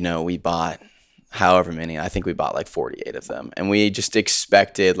 And, we bought however many. I think we bought like 48 of them. And we just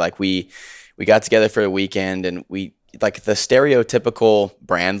expected, like, we got together for the weekend, and we, like, the stereotypical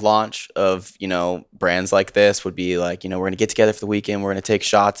brand launch of, brands like this would be like, we're going to get together for the weekend. We're going to take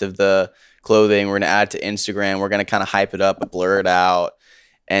shots of the clothing. We're going to add it to Instagram. We're going to kind of hype it up and blur it out.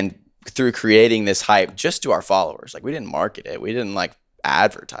 And through creating this hype just to our followers, like, we didn't market it, we didn't, like,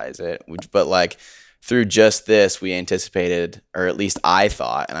 advertise it, but, like, through just this, we anticipated, or at least I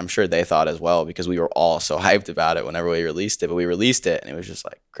thought, and I'm sure they thought as well, because we were all so hyped about it whenever we released it. But we released it, and it was just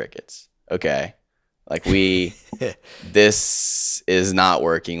like crickets. Okay, like, this is not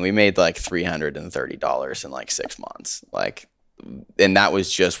working. We made like $330 in like 6 months, like, and that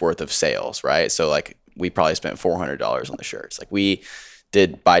was just worth of sales, right? So, like, we probably spent $400 on the shirts. Like, we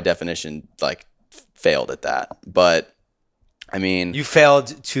did, by definition, like, failed at that. But I mean, you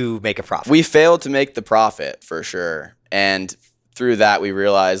failed to make a profit. We failed to make the profit, for sure. And through that, we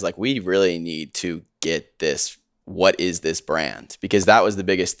realized, like, we really need to get this, what is this brand? Because that was the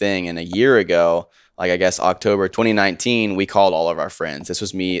biggest thing. And a year ago, like, I guess October 2019, we called all of our friends. This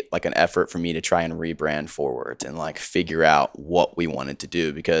was me, like, an effort for me to try and rebrand Forward and, like, figure out what we wanted to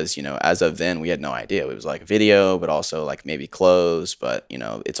do. Because, as of then, we had no idea. It was like video, but also, like, maybe clothes, but,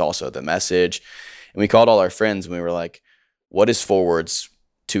 it's also the message. And we called all our friends, and we were like, what is Forwards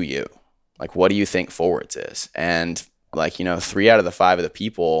to you? Like, what do you think Forwards is? And, like, 3 out of the 5 of the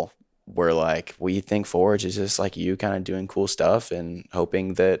people were like, we think Forwards is just, like, you kind of doing cool stuff and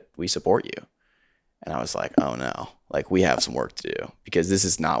hoping that we support you. And I was like, oh no, like, we have some work to do, because this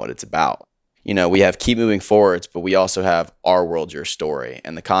is not what it's about. We have Keep Moving Forwards, but we also have Our World, Your Story.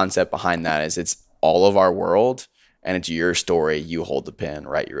 And the concept behind that is it's all of our world, and it's your story. You hold the pen,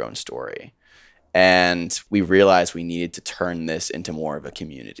 write your own story. And we realized we needed to turn this into more of a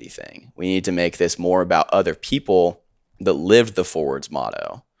community thing. We need to make this more about other people that lived the Forwards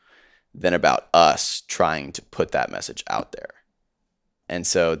motto than about us trying to put that message out there. And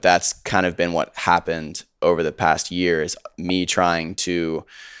so that's kind of been what happened over the past year, is me trying to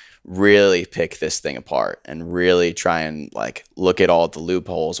really pick this thing apart and really try and, like, look at all the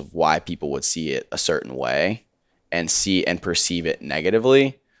loopholes of why people would see it a certain way and see and perceive it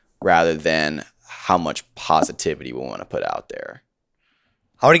negatively, rather than how much positivity we want to put out there.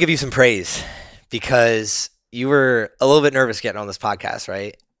 I want to give you some praise, because you were a little bit nervous getting on this podcast,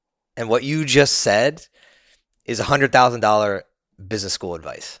 right? And what you just said is $100,000 business school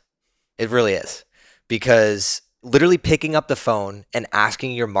advice. It really is. Because literally picking up the phone and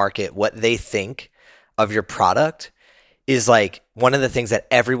asking your market what they think of your product is, like, one of the things that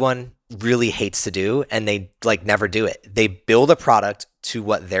everyone really hates to do, and they, like, never do it. They build a product to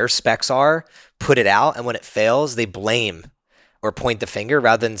what their specs are, put it out, and when it fails, they blame or point the finger,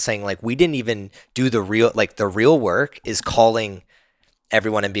 rather than saying, like, we didn't even do the real work is calling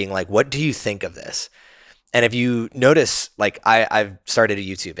everyone and being like, what do you think of this? And if you notice, like, I've started a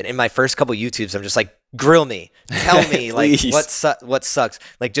YouTube, and in my first couple YouTubes, I'm just like, grill me, tell me, like, what sucks,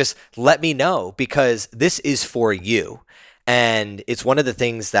 like, just let me know, because this is for you. And it's one of the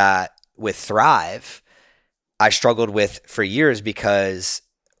things that with Thrive, I struggled with for years, because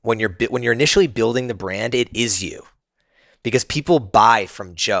when you're initially building the brand, it is you, because people buy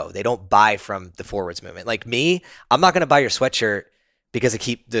from Joe. They don't buy from the Forwards movement. Like me, I'm not going to buy your sweatshirt because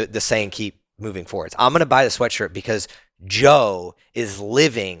the saying keep moving forwards. I'm going to buy the sweatshirt because Joe is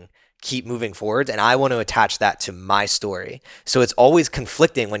living keep moving forward, and I want to attach that to my story. So it's always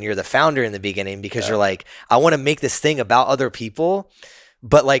conflicting when you're the founder in the beginning, because you're like, I want to make this thing about other people,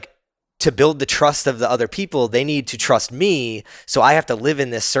 but like, to build the trust of the other people, they need to trust me. So I have to live in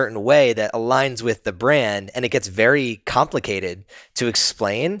this certain way that aligns with the brand. And it gets very complicated to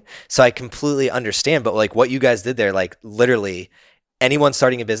explain. So I completely understand. But like what you guys did there, like literally anyone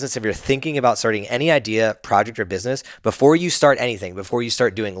starting a business, if you're thinking about starting any idea, project, or business, before you start anything, before you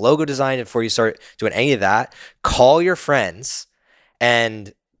start doing logo design, before you start doing any of that, call your friends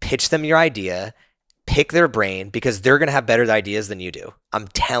and pitch them your idea. Pick their brain, because they're going to have better ideas than you do. I'm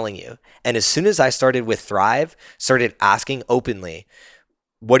telling you. And as soon as I started with Thrive, started asking openly,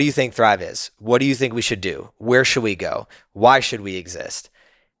 what do you think Thrive is? What do you think we should do? Where should we go? Why should we exist?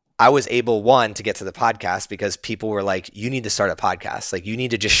 I was able, one, to get to the podcast because people were like, you need to start a podcast. Like, you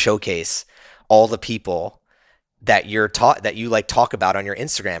need to just showcase all the people that you're taught, that you like talk about on your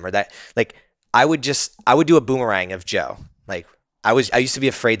Instagram, or that like, I would do a boomerang of Joe. Like, I used to be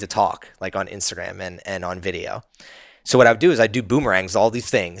afraid to talk like on Instagram and on video. So what I would do is I'd do boomerangs, all these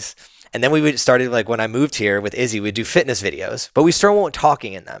things. And then we would started, like when I moved here with Izzy, we'd do fitness videos, but we still weren't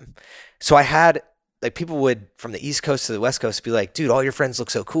talking in them. So I had like people would from the East Coast to the West Coast be like, dude, all your friends look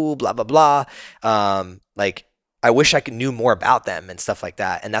so cool, blah, blah, blah. Like I wish I knew more about them and stuff like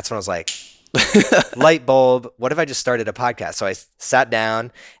that. And that's when I was like, light bulb, what if I just started a podcast? So I sat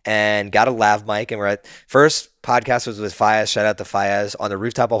down and got a lav mic, and we're at first podcast was with Fayez, shout out to Fayez, on the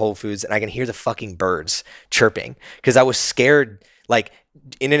rooftop of Whole Foods, and I can hear the fucking birds chirping because I was scared. Like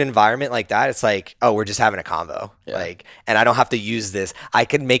in an environment like that, it's like, oh, we're just having a convo. Yeah. Like, and I don't have to use this. I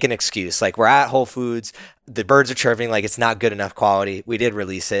could make an excuse. Like, we're at Whole Foods, the birds are chirping, like it's not good enough quality. We did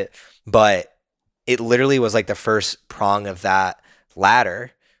release it, but it literally was like the first prong of that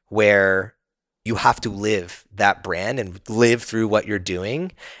ladder where you have to live that brand and live through what you're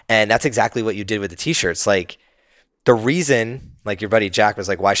doing. And that's exactly what you did with the t-shirts. Like the reason, like your buddy Jack was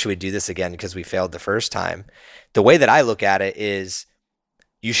like, why should we do this again? Because we failed the first time. The way that I look at it is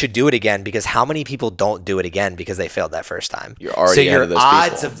you should do it again, because how many people don't do it again because they failed that first time? You're already so your those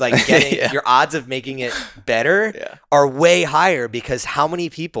odds people. Of like getting your odds of making it better are way higher, because how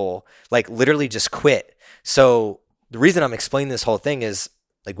many people like literally just quit? So the reason I'm explaining this whole thing is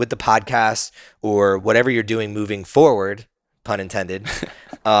like with the podcast or whatever you're doing moving forward, pun intended.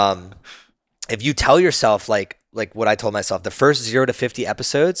 If you tell yourself like what I told myself, the first 0 to 50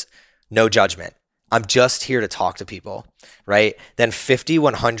 episodes, no judgment. I'm just here to talk to people, right? Then 50 to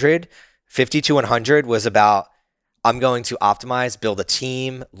 100 was about, I'm going to optimize, build a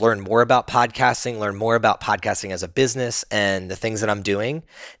team, learn more about podcasting as a business and the things that I'm doing.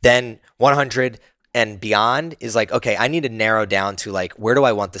 Then 100 and beyond is like, okay, I need to narrow down to like, where do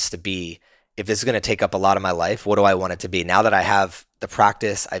I want this to be? If this is going to take up a lot of my life, what do I want it to be? Now that I have the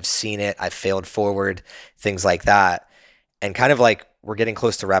practice, I've seen it, I've failed forward, things like that. And kind of like we're getting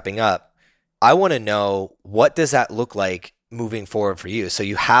close to wrapping up. I want to know, what does that look like moving forward for you? So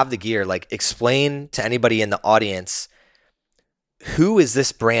you have the gear, like explain to anybody in the audience, who is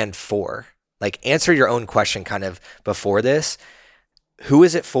this brand for? Like answer your own question kind of before this. Who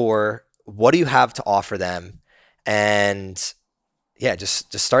is it for? What do you have to offer them? And yeah,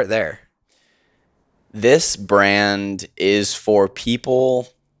 just start there. This brand is for people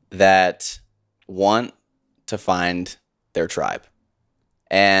that want to find their tribe,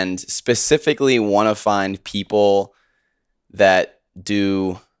 and specifically want to find people that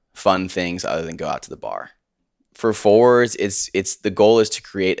do fun things other than go out to the bar. For Forwards, it's the goal is to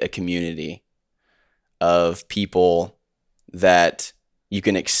create a community of people that you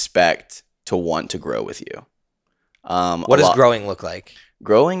can expect to want to grow with you. What does growing look like?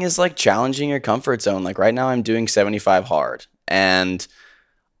 Growing is like challenging your comfort zone. Like right now I'm doing 75 hard, and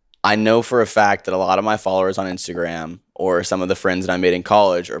I know for a fact that a lot of my followers on Instagram or some of the friends that I made in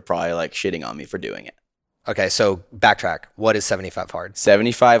college are probably like shitting on me for doing it. Okay, so backtrack. What is 75 hard?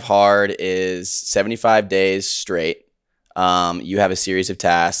 75 hard is 75 days straight. You have a series of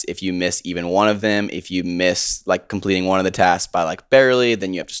tasks. If you miss even one of them, if you miss like completing one of the tasks by like barely,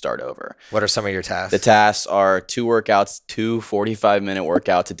 then you have to start over. What are some of your tasks? The tasks are 2 workouts, 2 45-minute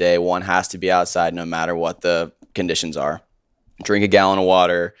workouts a day. One has to be outside no matter what the conditions are. Drink a gallon of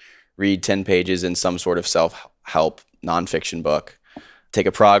water, read 10 pages in some sort of self-help nonfiction book, take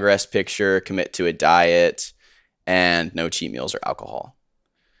a progress picture, commit to a diet, and no cheat meals or alcohol.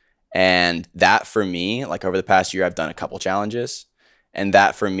 And that for me, like over the past year, I've done a couple challenges. And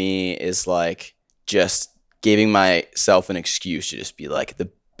that for me is like just giving myself an excuse to just be like the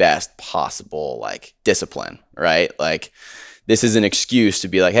best possible like discipline, right? Like this is an excuse to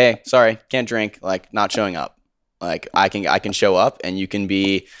be like, hey, sorry, can't drink, like not showing up. Like I can show up, and you can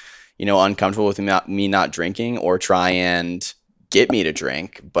be, uncomfortable with me not drinking or try and get me to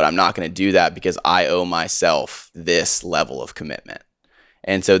drink, but I'm not going to do that because I owe myself this level of commitment.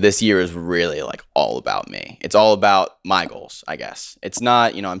 And so this year is really like all about me. It's all about my goals, I guess. It's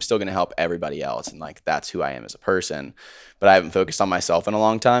not, I'm still going to help everybody else. And like, that's who I am as a person, but I haven't focused on myself in a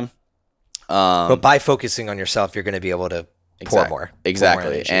long time. But by focusing on yourself, you're going to be able to pour more.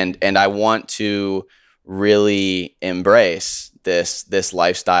 Exactly. Pour more and I want to really embrace this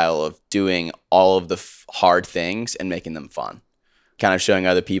lifestyle of doing all of the hard things and making them fun. Kind of showing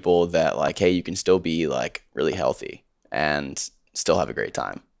other people that like, hey, you can still be like really healthy and still have a great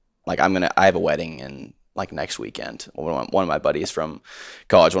time. Like I have a wedding in like next weekend. One of my buddies from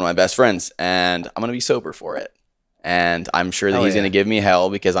college, one of my best friends, and I'm going to be sober for it. And I'm sure that he's going to give me hell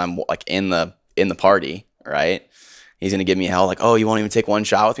because I'm like in the party, right? He's going to give me hell like, oh, you won't even take one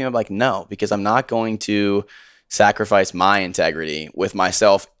shot with me? I'm like, no, because I'm not going to sacrifice my integrity with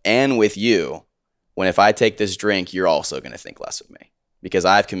myself and with you when if I take this drink, you're also going to think less of me because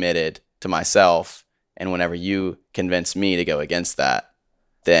I've committed to myself. And whenever you convince me to go against that,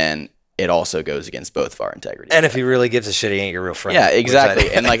 then it also goes against both of our integrity. And if he really gives a shit, he ain't your real friend. Yeah,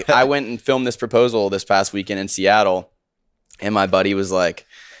 exactly. And like I went and filmed this proposal this past weekend in Seattle, and my buddy was like,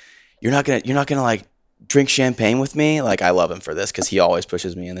 You're not gonna like drink champagne with me? Like, I love him for this because he always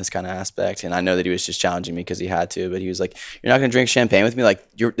pushes me in this kind of aspect. And I know that he was just challenging me because he had to, but he was like, you're not going to drink champagne with me? Like,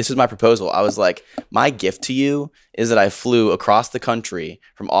 this is my proposal. I was like, my gift to you is that I flew across the country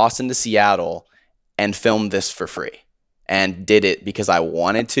from Austin to Seattle and filmed this for free and did it because I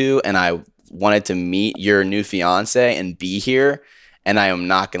wanted to. And I wanted to meet your new fiance and be here. And I am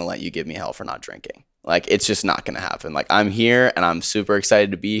not going to let you give me hell for not drinking. Like, it's just not going to happen. Like, I'm here and I'm super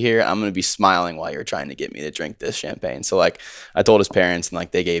excited to be here. I'm going to be smiling while you're trying to get me to drink this champagne. So like, I told his parents and like,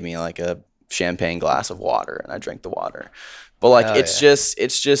 they gave me like a champagne glass of water and I drank the water. But like, it's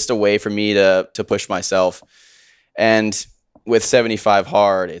just a way for me to push myself. And with 75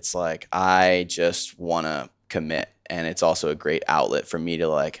 Hard, it's like, I just want to commit. And it's also a great outlet for me to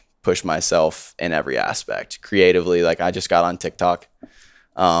like push myself in every aspect creatively. Like, I just got on TikTok.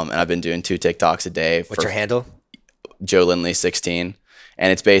 And I've been doing 2 TikToks a day. What's your handle? Joe Lindley 16.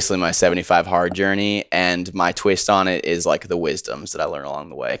 And it's basically my 75 Hard journey. And my twist on it is like the wisdoms that I learn along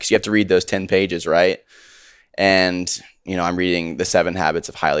the way. Because you have to read those 10 pages, right? And, I'm reading The 7 Habits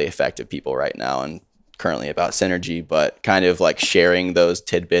of Highly Effective People right now and currently about synergy, but kind of like sharing those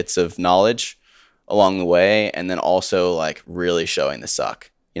tidbits of knowledge along the way. And then also like really showing the suck.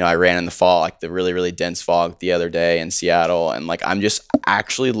 I ran in the fall, like the really, really dense fog the other day in Seattle. And like, I'm just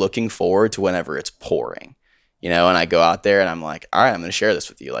actually looking forward to whenever it's pouring, and I go out there and I'm like, all right, I'm going to share this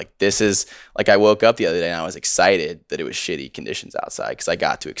with you. Like, this is like, I woke up the other day and I was excited that it was shitty conditions outside because I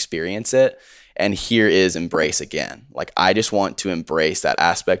got to experience it. And here is embrace again. Like, I just want to embrace that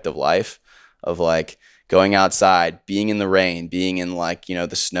aspect of life of like going outside, being in the rain, being in like, the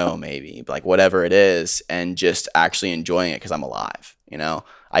snow, maybe like whatever it is, and just actually enjoying it because I'm alive.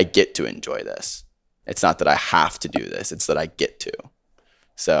 I get to enjoy this. It's not that I have to do this. It's that I get to.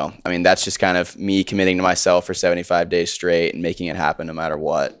 So, I mean, that's just kind of me committing to myself for 75 days straight and making it happen no matter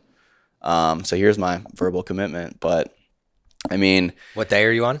what. So here's my verbal commitment. But I mean, what day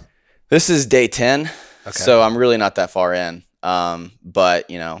are you on? This is day 10. Okay. So I'm really not that far in. But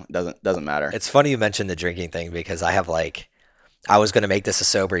it doesn't matter. It's funny you mentioned the drinking thing because I was going to make this a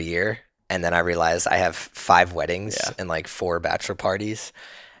sober year. And then I realized I have 5 weddings and like 4 bachelor parties.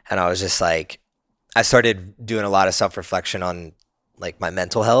 And I was just like, I started doing a lot of self-reflection on like my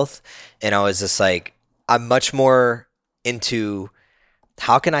mental health. And I was just like, I'm much more into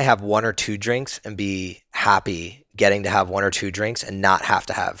how can I have 1 or 2 drinks and be happy getting to have 1 or 2 drinks and not have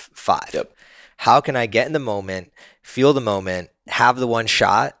to have 5? Yep. How can I get in the moment, feel the moment, have the 1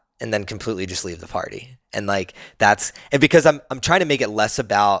 shot, and then completely just leave the party? And like and because I'm trying to make it less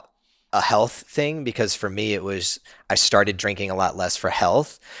about a health thing, because for me I started drinking a lot less for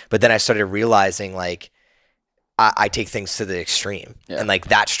health, but then I started realizing like I take things to the extreme and like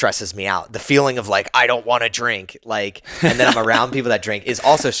that stresses me out. The feeling of like, I don't want to drink, like, and then I'm around people that drink is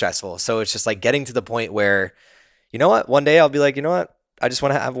also stressful. So it's just like getting to the point where, one day I'll be like, I just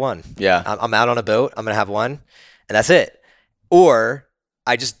want to have 1. Yeah. I'm out on a boat. I'm going to have 1 and that's it. Or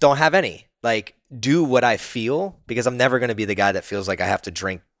I just don't have any, like do what I feel, because I'm never going to be the guy that feels like I have to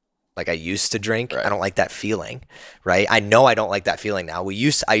drink like I used to drink. Right. I don't like that feeling, right? I know I don't like that feeling now. I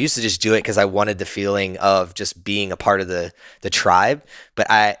used to just do it because I wanted the feeling of just being a part of the tribe. But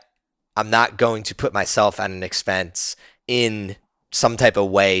I'm not going to put myself at an expense in some type of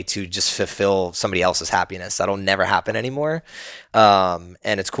way to just fulfill somebody else's happiness. That'll never happen anymore. And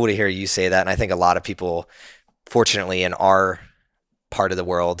it's cool to hear you say that. And I think a lot of people, fortunately, in our part of the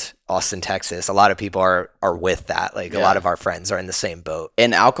world, Austin, Texas, a lot of people are with that. Like a lot of our friends are in the same boat.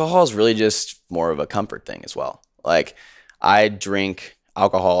 And alcohol is really just more of a comfort thing as well. Like I drink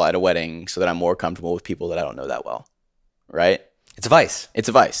alcohol at a wedding so that I'm more comfortable with people that I don't know that well, right? It's a vice. It's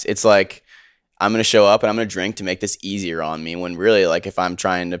a vice. It's like I'm going to show up and I'm going to drink to make this easier on me, when really, like, if I'm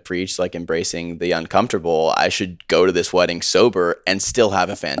trying to preach like embracing the uncomfortable, I should go to this wedding sober and still have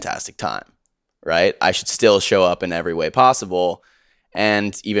a fantastic time, right? I should still show up in every way possible,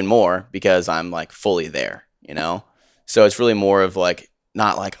 and even more because I'm like fully there, you know? So it's really more of like,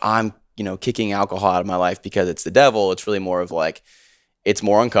 not like I'm, kicking alcohol out of my life because it's the devil. It's really more of like, it's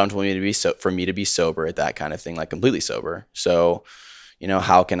more uncomfortable for me to be sober at that kind of thing, like completely sober. So,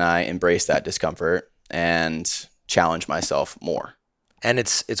 how can I embrace that discomfort and challenge myself more? And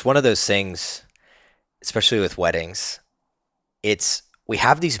it's one of those things, especially with weddings, we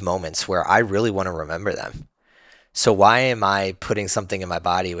have these moments where I really want to remember them. So why am I putting something in my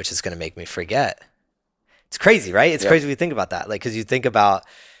body which is going to make me forget? It's crazy, right? It's crazy when you think about that. Like, because you think about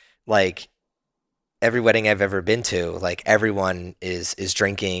like every wedding I've ever been to, like everyone is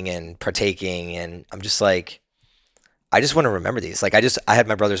drinking and partaking, and I'm just like, I just want to remember these. Like I had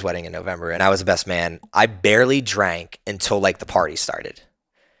my brother's wedding in November and I was a best man. I barely drank until like the party started,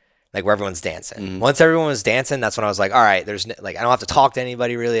 like where everyone's dancing. Mm-hmm. Once everyone was dancing, that's when I was like, all right, I don't have to talk to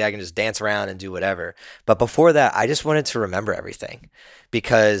anybody really. I can just dance around and do whatever. But before that, I just wanted to remember everything,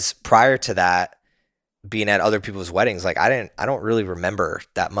 because prior to that, being at other people's weddings, like I don't really remember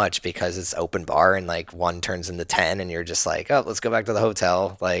that much because it's open bar and like 1 turns into 10 and you're just like, oh, let's go back to the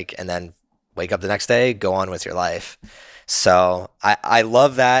hotel. Like, and then wake up the next day, go on with your life. So I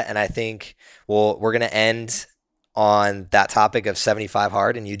love that. And I think, we're going to end on that topic of 75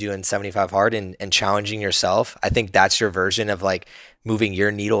 hard and you doing 75 hard and challenging yourself. I think that's your version of like moving your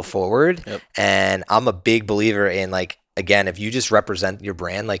needle forward. Yep. And I'm a big believer in, like, again, if you just represent your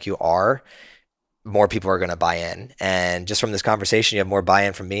brand like you are, more people are going to buy in. And just from this conversation, you have more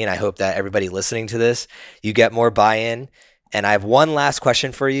buy-in from me. And I hope that everybody listening to this, you get more buy-in. And I have one last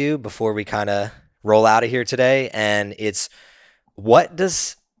question for you before we kind of roll out of here today. And it's, what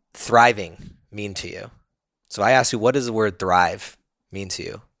does thriving mean to you? So I asked you, what does the word thrive mean to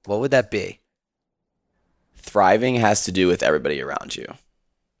you? What would that be? Thriving has to do with everybody around you.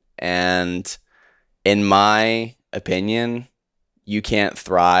 And in my opinion, you can't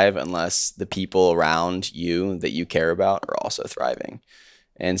thrive unless the people around you that you care about are also thriving.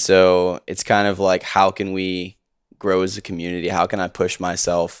 And so it's kind of like, how can we grow as a community? How can I push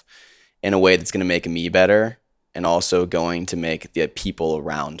myself in a way that's going to make me better and also going to make the people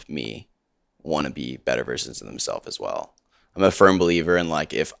around me want to be better versions of themselves as well? I'm a firm believer in,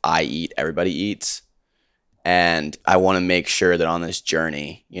 like, if I eat, everybody eats. And I want to make sure that on this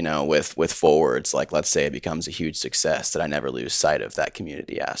journey, with Forwards, like, let's say it becomes a huge success, that I never lose sight of that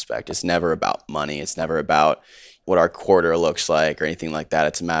community aspect. It's never about money. It's never about what our quarter looks like or anything like that.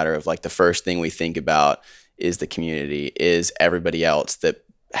 It's a matter of, like, the first thing we think about is the community, is everybody else that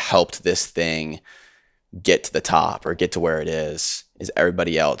helped this thing get to the top or get to where it is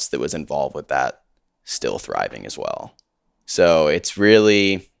everybody else that was involved with that still thriving as well. So it's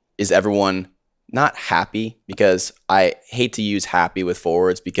really, is everyone not happy? Because I hate to use happy with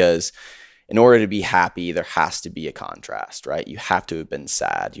Forwards, because in order to be happy, there has to be a contrast, right? You have to have been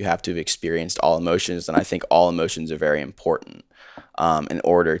sad. You have to have experienced all emotions. And I think all emotions are very important in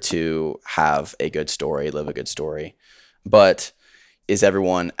order to have a good story, live a good story. But is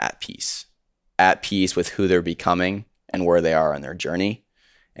everyone at peace? At peace with who they're becoming and where they are on their journey,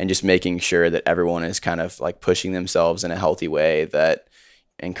 and just making sure that everyone is kind of like pushing themselves in a healthy way that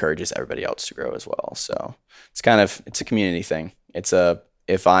encourages everybody else to grow as well. So it's a community thing.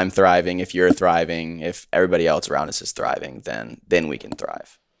 If I'm thriving, if you're thriving, if everybody else around us is thriving, then we can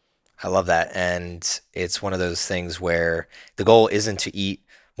thrive. I love that. And it's one of those things where the goal isn't to eat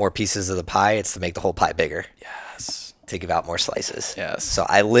more pieces of the pie, it's to make the whole pie bigger. Yes. To give out more slices. Yes. So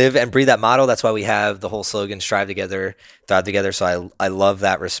I live and breathe that motto. That's why we have the whole slogan, strive together, thrive together. So I love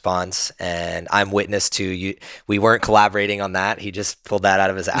that response, and I'm witness to you. We weren't collaborating on that. He just pulled that out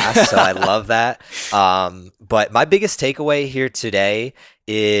of his ass. So I love that. But my biggest takeaway here today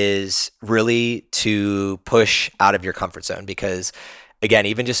is really to push out of your comfort zone, because again,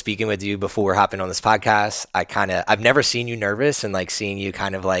 even just speaking with you before we're hopping on this podcast, I've never seen you nervous, and like seeing you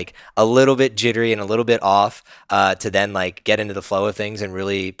kind of like a little bit jittery and a little bit off to then like get into the flow of things and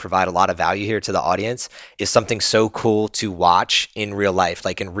really provide a lot of value here to the audience is something so cool to watch in real life.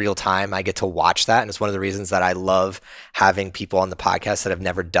 Like in real time, I get to watch that. And it's one of the reasons that I love having people on the podcast that have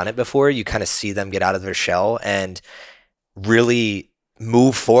never done it before. You kind of see them get out of their shell and really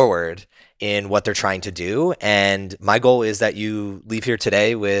move forward in what they're trying to do. And my goal is that you leave here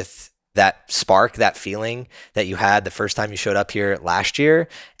today with that spark, that feeling that you had the first time you showed up here last year.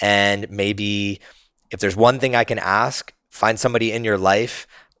 And maybe if there's one thing I can ask, find somebody in your life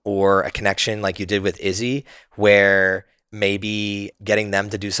or a connection like you did with Izzy, where maybe getting them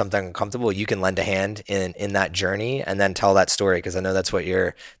to do something uncomfortable, you can lend a hand in that journey, and then tell that story, because I know that's what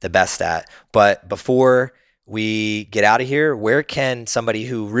you're the best at. But before we get out of here, where can somebody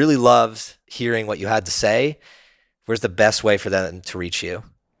who really loves hearing what you had to say, where's the best way for them to reach you?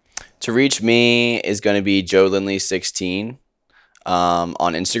 To reach me is going to be Joe Lindley 16 on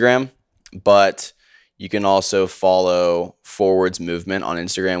Instagram, but you can also follow Forwards Movement on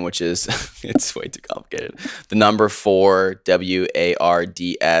Instagram, which is, it's way too complicated. The number 4,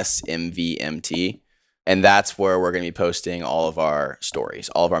 WARDSMVMT. And that's where we're going to be posting all of our stories,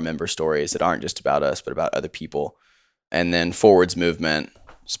 all of our member stories that aren't just about us, but about other people. And then Forwards Movement,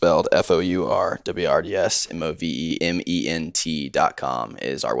 spelled FOURWRDSMOVEMENT.com,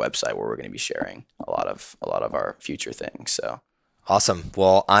 is our website where we're going to be sharing a lot of our future things. So awesome.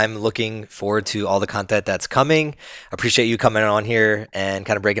 Well, I'm looking forward to all the content that's coming. Appreciate you coming on here and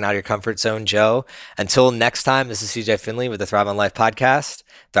kind of breaking out of your comfort zone, Joe. Until next time, this is CJ Finley with the Thrive on Life podcast.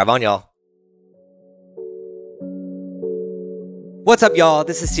 Thrive on, y'all. What's up, y'all?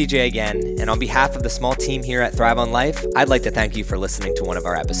 This is CJ again, and on behalf of the small team here at Thrive on Life, I'd like to thank you for listening to one of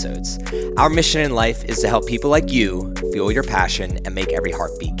our episodes. Our mission in life is to help people like you fuel your passion and make every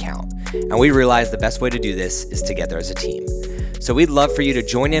heartbeat count. And we realize the best way to do this is together as a team. So we'd love for you to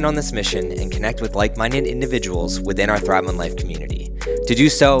join in on this mission and connect with like-minded individuals within our Thrive on Life community. To do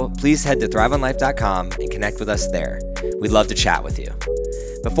so, please head to thriveonlife.com and connect with us there. We'd love to chat with you.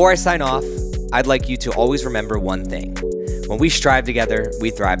 Before I sign off, I'd like you to always remember one thing. When we strive together,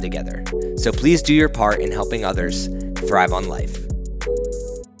 we thrive together. So please do your part in helping others thrive on life.